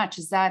so much,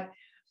 is that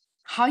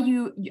how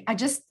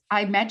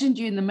I imagined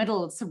you in the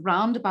middle,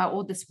 surrounded by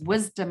all this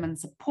wisdom and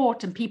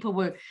support, and people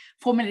were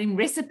formulating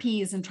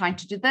recipes and trying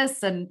to do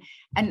this. And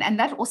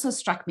that also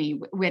struck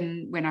me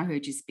when I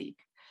heard you speak.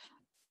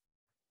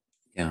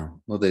 Yeah.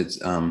 Well,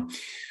 that's one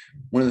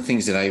of the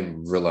things that I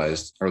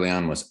realized early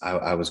on was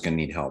I was going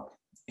to need help,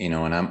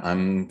 and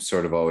I'm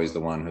sort of always the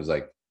one who's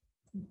like,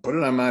 put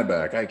it on my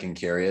back, I can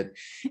carry it.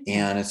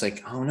 And it's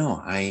like, oh no,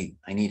 I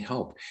need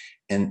help.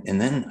 And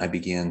then I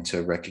began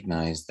to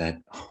recognize that,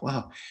 oh,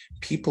 wow,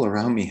 people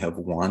around me have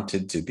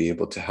wanted to be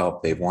able to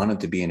help. They've wanted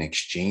to be in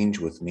exchange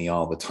with me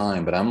all the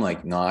time, but I'm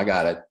like, no, I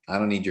got it. I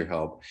don't need your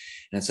help.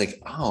 And it's like,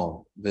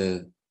 oh,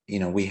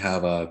 we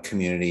have a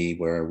community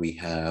where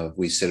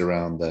we sit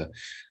around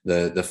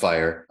the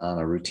fire on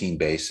a routine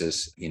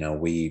basis.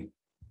 We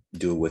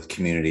do it with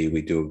community.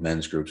 We do it with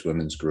men's groups,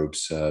 women's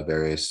groups,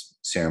 various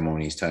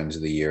ceremonies, times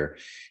of the year.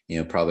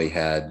 Probably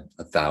had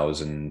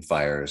 1,000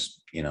 fires,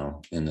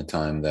 in the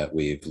time that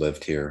we've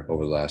lived here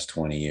over the last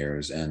 20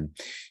 years, and,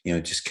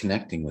 just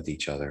connecting with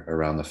each other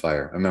around the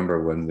fire. I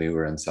remember when we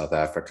were in South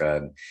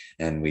Africa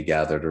and we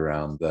gathered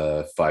around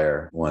the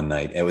fire one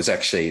night. It was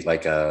actually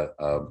like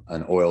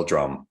an oil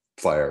drum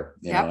fire,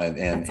 and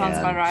that sounds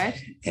about right.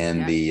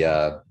 And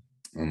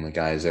the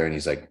guy's there, and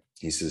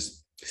he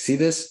says, see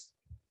this?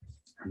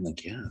 I'm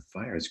like, yeah,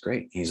 fire is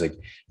great. He says,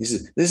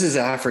 this is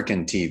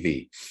African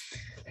TV.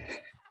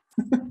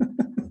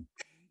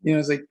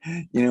 It's like,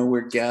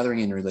 we're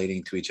gathering and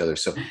relating to each other.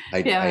 So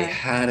I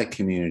had a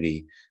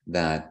community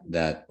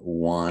that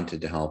wanted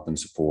to help and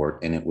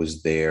support, and it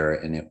was there,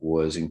 and it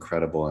was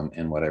incredible.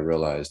 And what I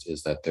realized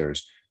is that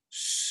there's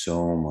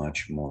so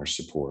much more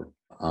support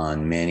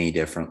on many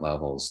different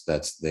levels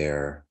that's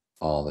there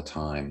all the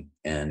time.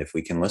 And if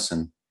we can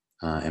listen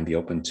and be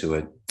open to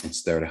it,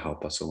 it's there to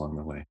help us along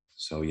the way.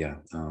 So yeah,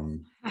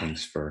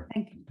 thanks for.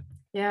 Thank you.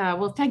 Yeah,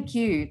 well, thank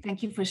you.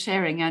 Thank you for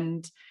sharing.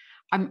 And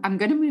I'm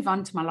going to move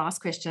on to my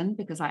last question,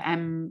 because I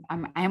am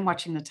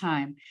watching the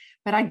time.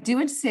 But I do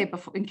want to say,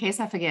 before, in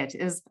case I forget,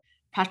 is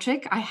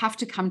Patrick, I have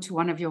to come to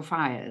one of your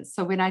fires.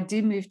 So when I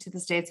do move to the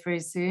States very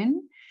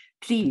soon,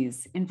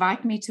 please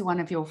invite me to one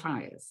of your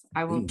fires.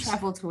 I will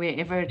travel to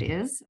wherever it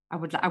is. I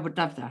would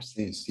love that.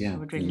 Please, yeah. I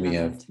would really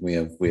love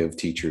that. We have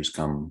teachers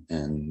come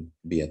and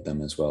be at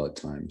them as well at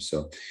times.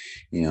 So,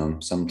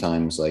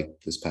 sometimes like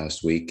this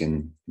past week,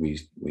 and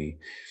we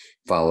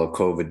follow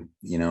COVID,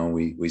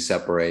 we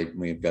separate.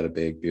 We've got a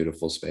big,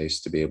 beautiful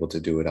space to be able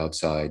to do it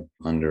outside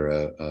under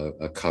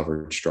a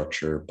covered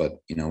structure. But,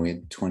 we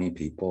had 20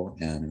 people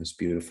and it was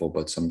beautiful.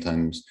 But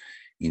sometimes,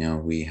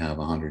 we have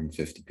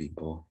 150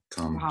 people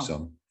come. Wow.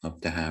 So love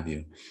to have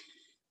you.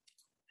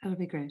 That'll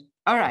be great.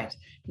 All right.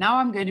 Now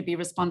I'm going to be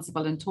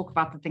responsible and talk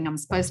about the thing I'm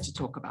supposed to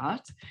talk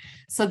about.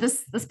 So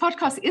this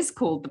podcast is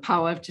called The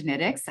Power of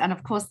Genetics. And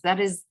of course,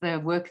 that is the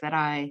work that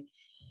I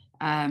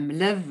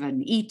live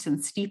and eat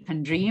and sleep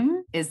and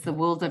dream, is the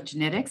world of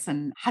genetics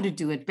and how to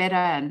do it better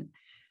and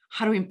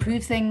how to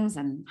improve things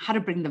and how to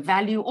bring the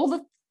value, all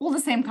the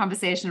same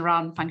conversation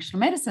around functional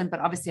medicine, but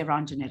obviously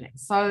around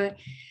genetics. So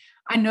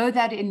I know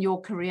that in your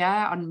career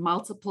on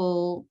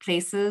multiple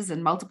places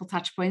and multiple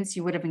touch points,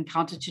 you would have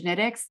encountered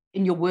genetics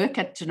in your work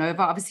at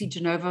Genova. Obviously,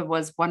 Genova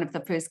was one of the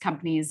first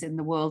companies in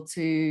the world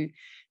to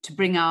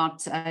bring out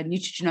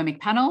nutrigenomic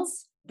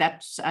panels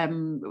that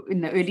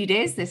in the early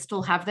days, they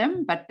still have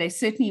them, but they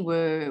certainly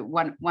were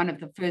one of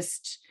the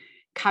first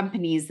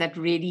companies that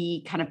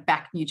really kind of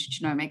backed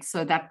nutrigenomics.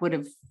 So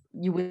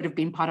you would have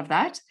been part of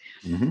that.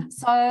 Mm-hmm.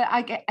 So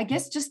I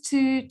guess just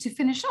to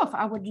finish off,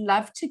 I would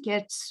love to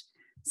get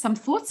some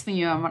thoughts from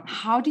you on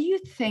how do you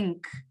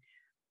think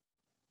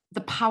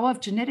the power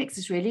of genetics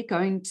is really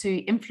going to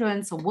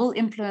influence or will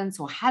influence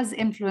or has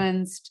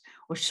influenced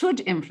or should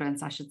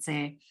influence, I should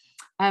say,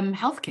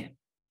 healthcare?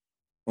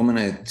 I'm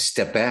going to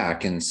step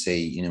back and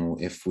say,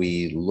 if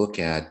we look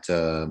at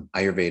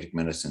Ayurvedic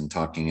medicine,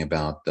 talking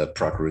about the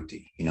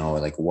Prakruti,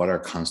 like what our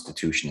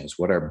constitution is,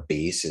 what our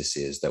basis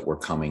is that we're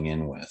coming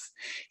in with,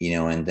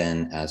 and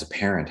then as a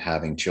parent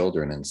having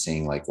children and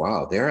seeing like,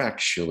 wow, they're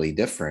actually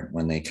different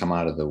when they come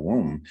out of the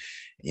womb,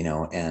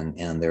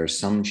 and there's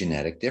some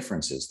genetic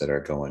differences that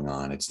are going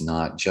on. It's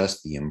not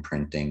just the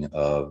imprinting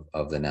of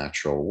the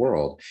natural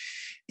world.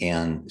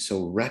 And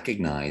so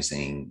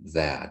recognizing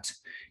that,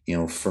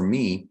 for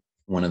me,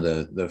 one of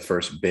the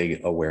first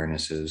big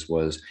awarenesses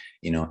was,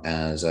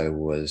 as I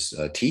was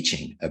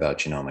teaching about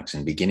genomics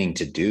and beginning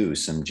to do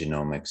some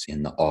genomics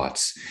in the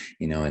aughts,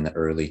 in the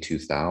early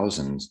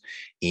 2000s.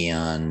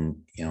 And,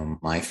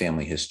 my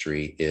family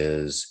history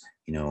is,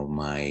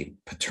 my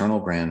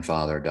paternal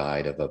grandfather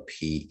died of a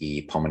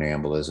PE, pulmonary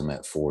embolism,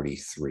 at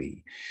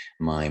 43.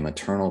 My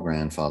maternal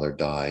grandfather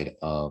died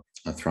of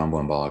a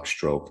thromboembolic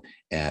stroke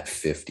at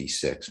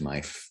 56.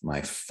 My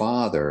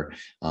father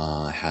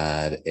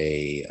had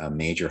a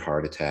major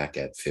heart attack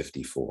at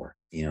 54.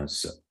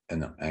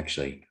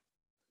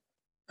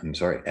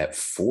 At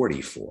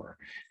 44,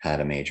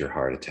 had a major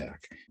heart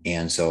attack.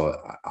 And so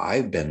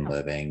I've been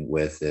living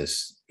with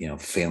this,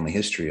 family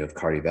history of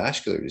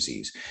cardiovascular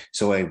disease.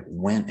 So I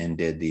went and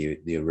did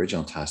the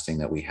original testing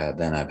that we had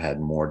then. I've had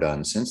more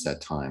done since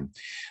that time,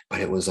 but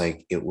it was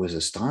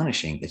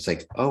astonishing. It's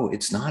like, oh,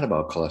 it's not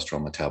about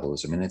cholesterol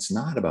metabolism, and it's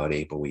not about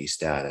ApoE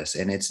status,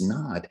 and it's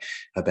not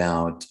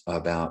about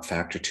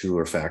factor 2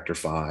 or factor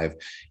 5,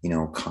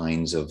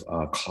 kinds of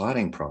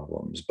clotting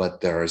problems,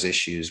 but there's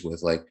issues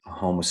with like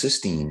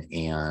homocysteine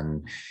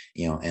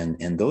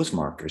and those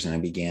markers. And I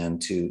began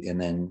to,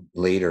 and then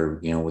later,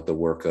 with the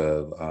work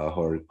of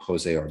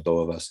Jose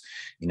Ordovas,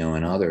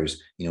 and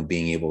others,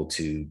 being able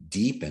to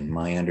deepen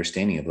my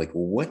understanding of like,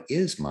 well, what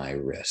is my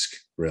risk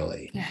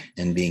really? Yeah.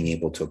 And being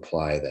able to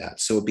apply that.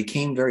 So it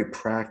became very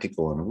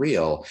practical and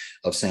real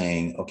of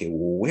saying, okay,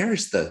 well,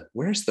 where's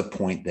the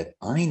point that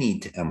I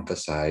need to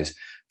emphasize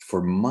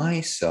for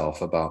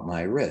myself about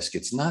my risk?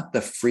 It's not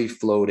the free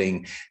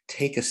floating,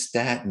 take a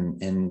statin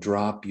and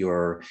drop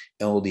your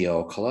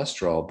LDL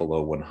cholesterol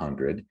below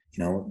 100.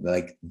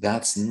 Like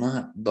that's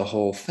not the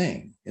whole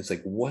thing. It's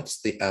like,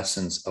 what's the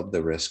essence of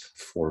the risk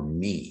for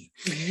me?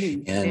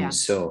 Mm-hmm. And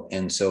so,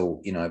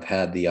 I've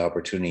had the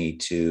opportunity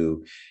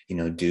to,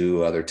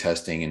 do other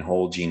testing and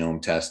whole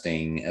genome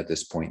testing at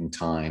this point in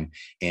time.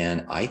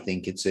 And I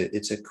think it's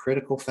a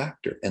critical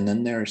factor. And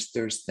then there's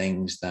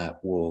things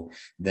that will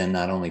then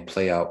not only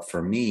play out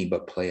for me,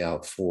 but play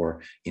out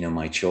for,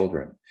 my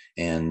children.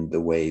 And the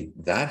way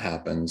that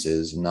happens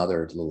is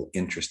another little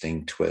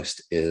interesting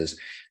twist is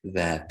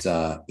that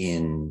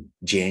in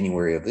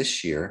January of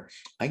this year,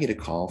 I get a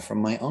call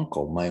from my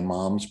uncle, my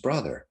mom's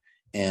brother,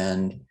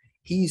 and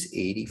he's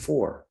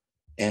 84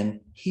 and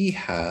he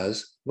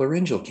has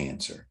laryngeal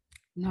cancer.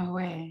 No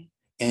way.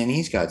 And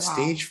he's got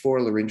stage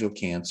 4 laryngeal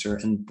cancer,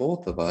 and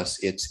both of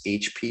us, it's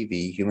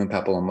HPV, human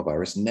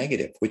papillomavirus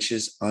negative, which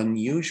is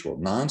unusual,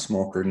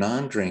 non-smoker,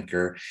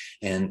 non-drinker.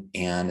 And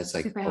it's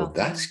like, oh,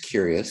 that's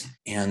curious.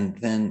 And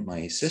then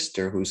my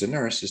sister, who's a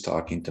nurse, is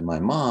talking to my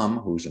mom,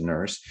 who's a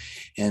nurse.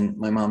 And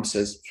my mom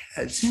says,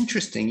 yeah, it's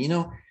interesting.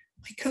 My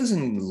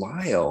cousin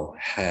Lyle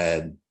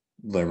had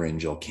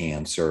laryngeal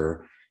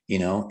cancer,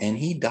 and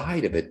he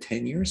died of it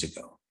 10 years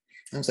ago.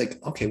 I was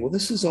like, okay, well,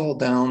 this is all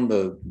down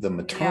the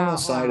maternal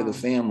side of the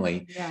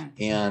family. Yeah.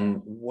 And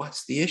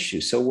what's the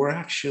issue? So we're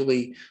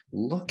actually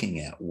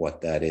looking at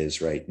what that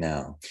is right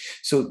now.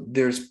 So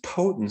there's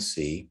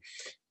potency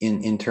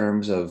in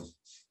terms of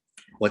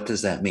what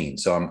does that mean?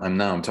 So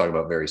I'm talking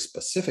about very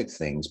specific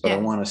things, but I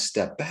want to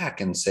step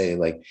back and say,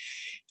 like,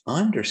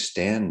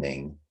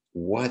 understanding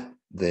what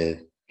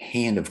the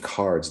hand of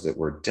cards that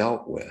we're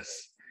dealt with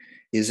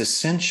is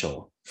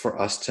essential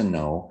for us to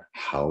know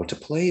how to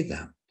play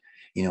them.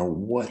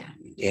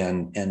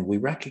 And we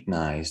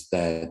recognize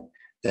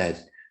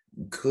that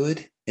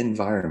good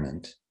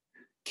environment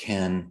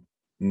can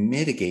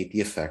mitigate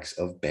the effects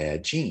of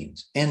bad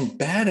genes, and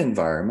bad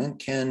environment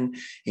can,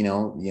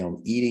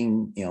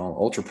 eating,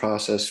 ultra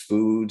processed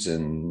foods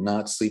and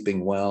not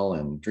sleeping well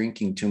and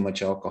drinking too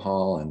much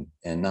alcohol and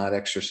and not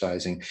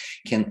exercising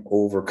can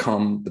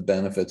overcome the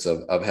benefits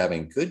of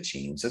having good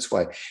genes. That's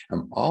why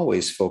I'm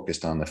always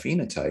focused on the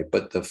phenotype,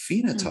 but the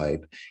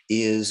phenotype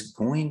is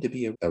going to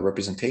be a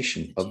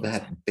representation of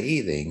that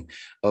bathing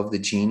of the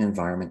gene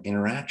environment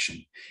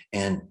interaction.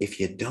 And if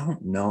you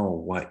don't know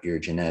what your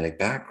genetic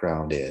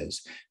background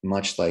is,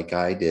 much like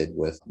I did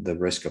with the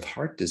risk of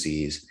heart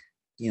disease,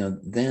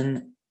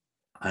 then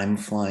I'm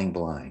flying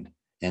blind.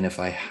 And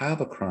if I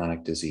have a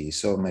chronic disease,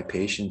 so my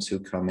patients who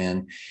come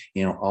in,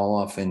 I'll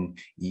often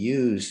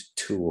use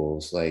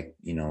tools like,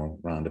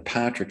 Rhonda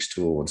Patrick's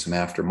tool and some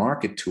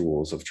aftermarket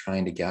tools of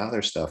trying to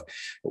gather stuff.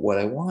 But what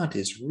I want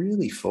is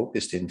really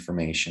focused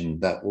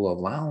information that will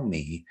allow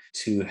me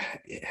to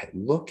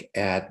look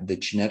at the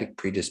genetic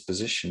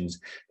predispositions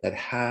that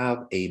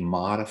have a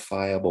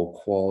modifiable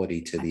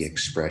quality to the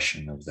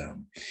expression of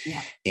them.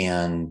 Yeah.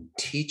 And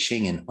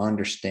teaching and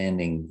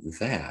understanding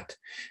that,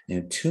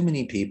 too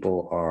many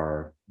people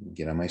are,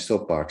 get on my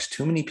soapbox,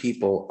 too many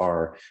people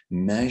are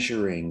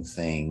measuring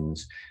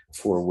things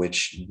for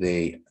which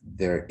it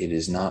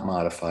is not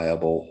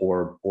modifiable,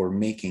 or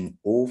making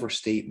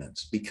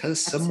overstatements. Because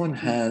someone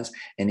has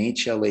an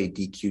HLA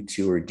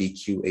DQ2 or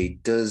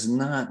DQ8 does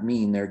not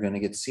mean they're going to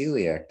get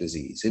celiac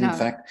disease. In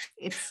fact,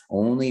 it's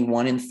only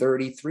 1 in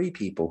 33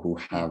 people who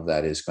have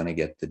that is going to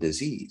get the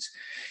disease.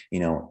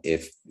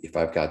 If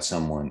I've got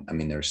someone,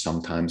 there's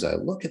sometimes I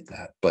look at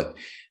that, but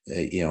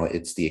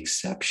it's the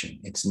exception.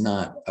 It's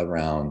not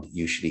around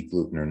you should eat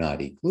gluten or not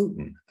eat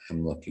gluten.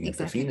 I'm looking at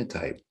the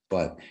phenotype,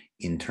 but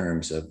in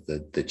terms of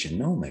the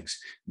genomics,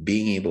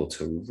 being able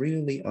to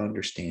really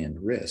understand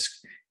risk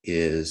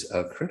is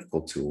a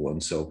critical tool.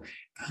 And so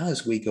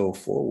as we go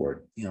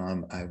forward,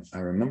 I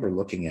remember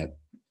looking at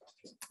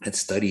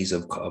studies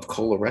of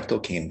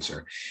colorectal cancer,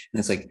 and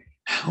it's like,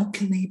 how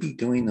can they be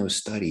doing those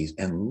studies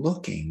and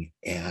looking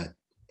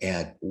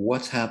at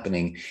what's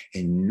happening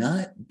and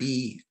not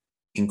be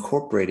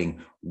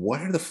incorporating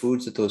what are the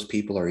foods that those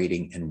people are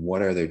eating and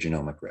what are their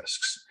genomic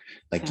risks?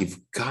 Like, you've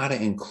got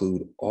to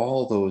include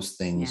all those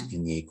things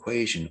in the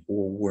equation,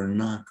 or we're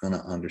not going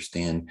to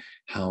understand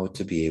how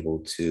to be able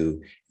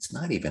to. It's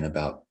not even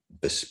about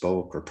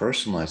bespoke or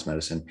personalized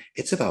medicine.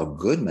 It's about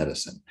good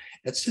medicine.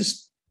 It's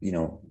just,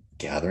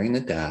 gathering the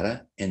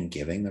data and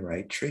giving the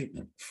right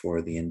treatment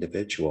for the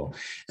individual.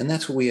 And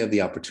that's what we have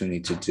the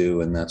opportunity to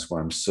do. And that's why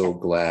I'm so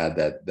glad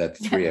that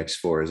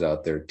 3x4 is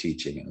out there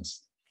teaching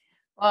us.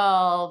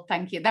 Well,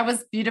 thank you. That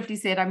was beautifully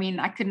said.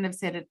 I couldn't have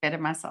said it better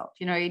myself.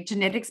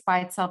 Genetics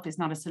by itself is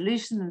not a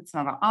solution. It's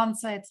not an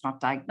answer. It's not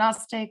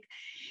diagnostic.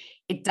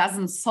 It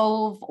doesn't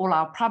solve all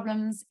our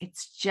problems.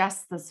 It's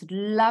just this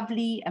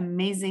lovely,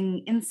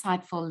 amazing,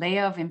 insightful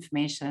layer of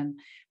information,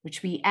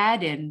 which we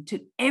add in to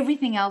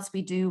everything else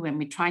we do when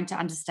we're trying to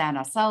understand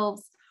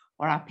ourselves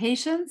or our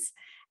patients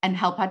and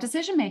help our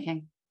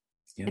decision-making.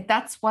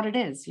 That's what it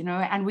is,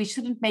 and we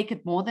shouldn't make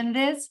it more than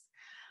it is.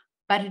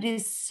 But it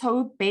is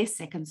so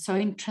basic and so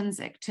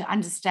intrinsic to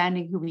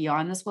understanding who we are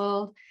in this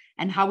world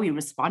and how we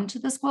respond to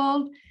this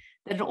world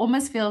that it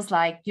almost feels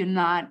like you're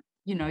not,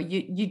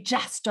 you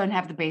just don't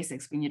have the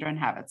basics when you don't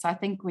have it. So I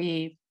think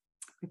we're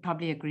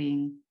probably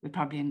agreeing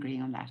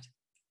on that.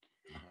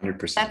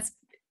 100%. That's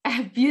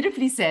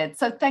beautifully said.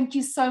 So thank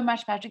you so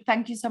much, Patrick.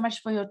 Thank you so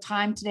much for your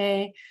time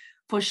today,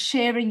 for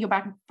sharing your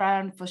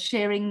background, for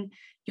sharing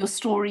your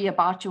story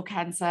about your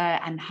cancer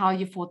and how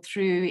you fought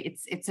through.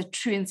 It's a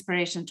true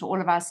inspiration to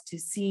all of us to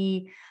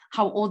see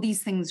how all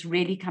these things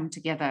really come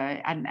together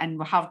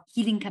and how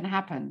healing can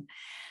happen.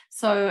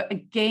 So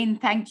again,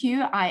 thank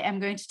you. I am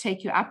going to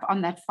take you up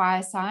on that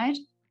fireside.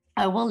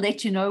 I will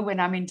let you know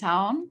when I'm in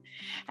town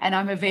and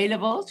I'm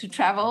available to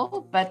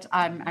travel, but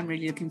I'm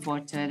really looking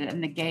forward to it.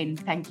 And again,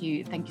 thank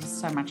you. Thank you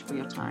so much for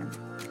your time.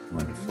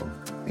 Wonderful.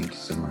 Thank you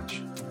so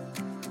much.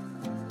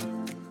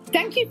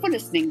 Thank you for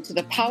listening to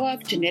the Power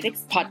of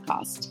Genetics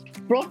podcast,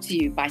 brought to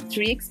you by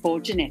 3x4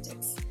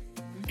 Genetics.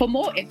 For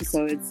more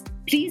episodes,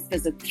 please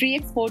visit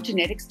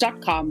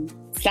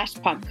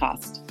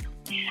 3x4genetics.com/podcast.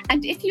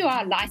 And if you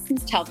are a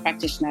licensed health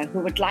practitioner who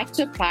would like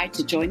to apply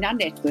to join our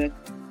network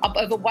of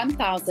over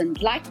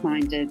 1,000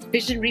 like-minded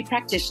visionary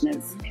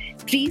practitioners,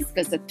 please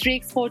visit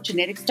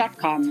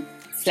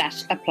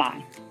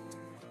 3x4genetics.com/apply.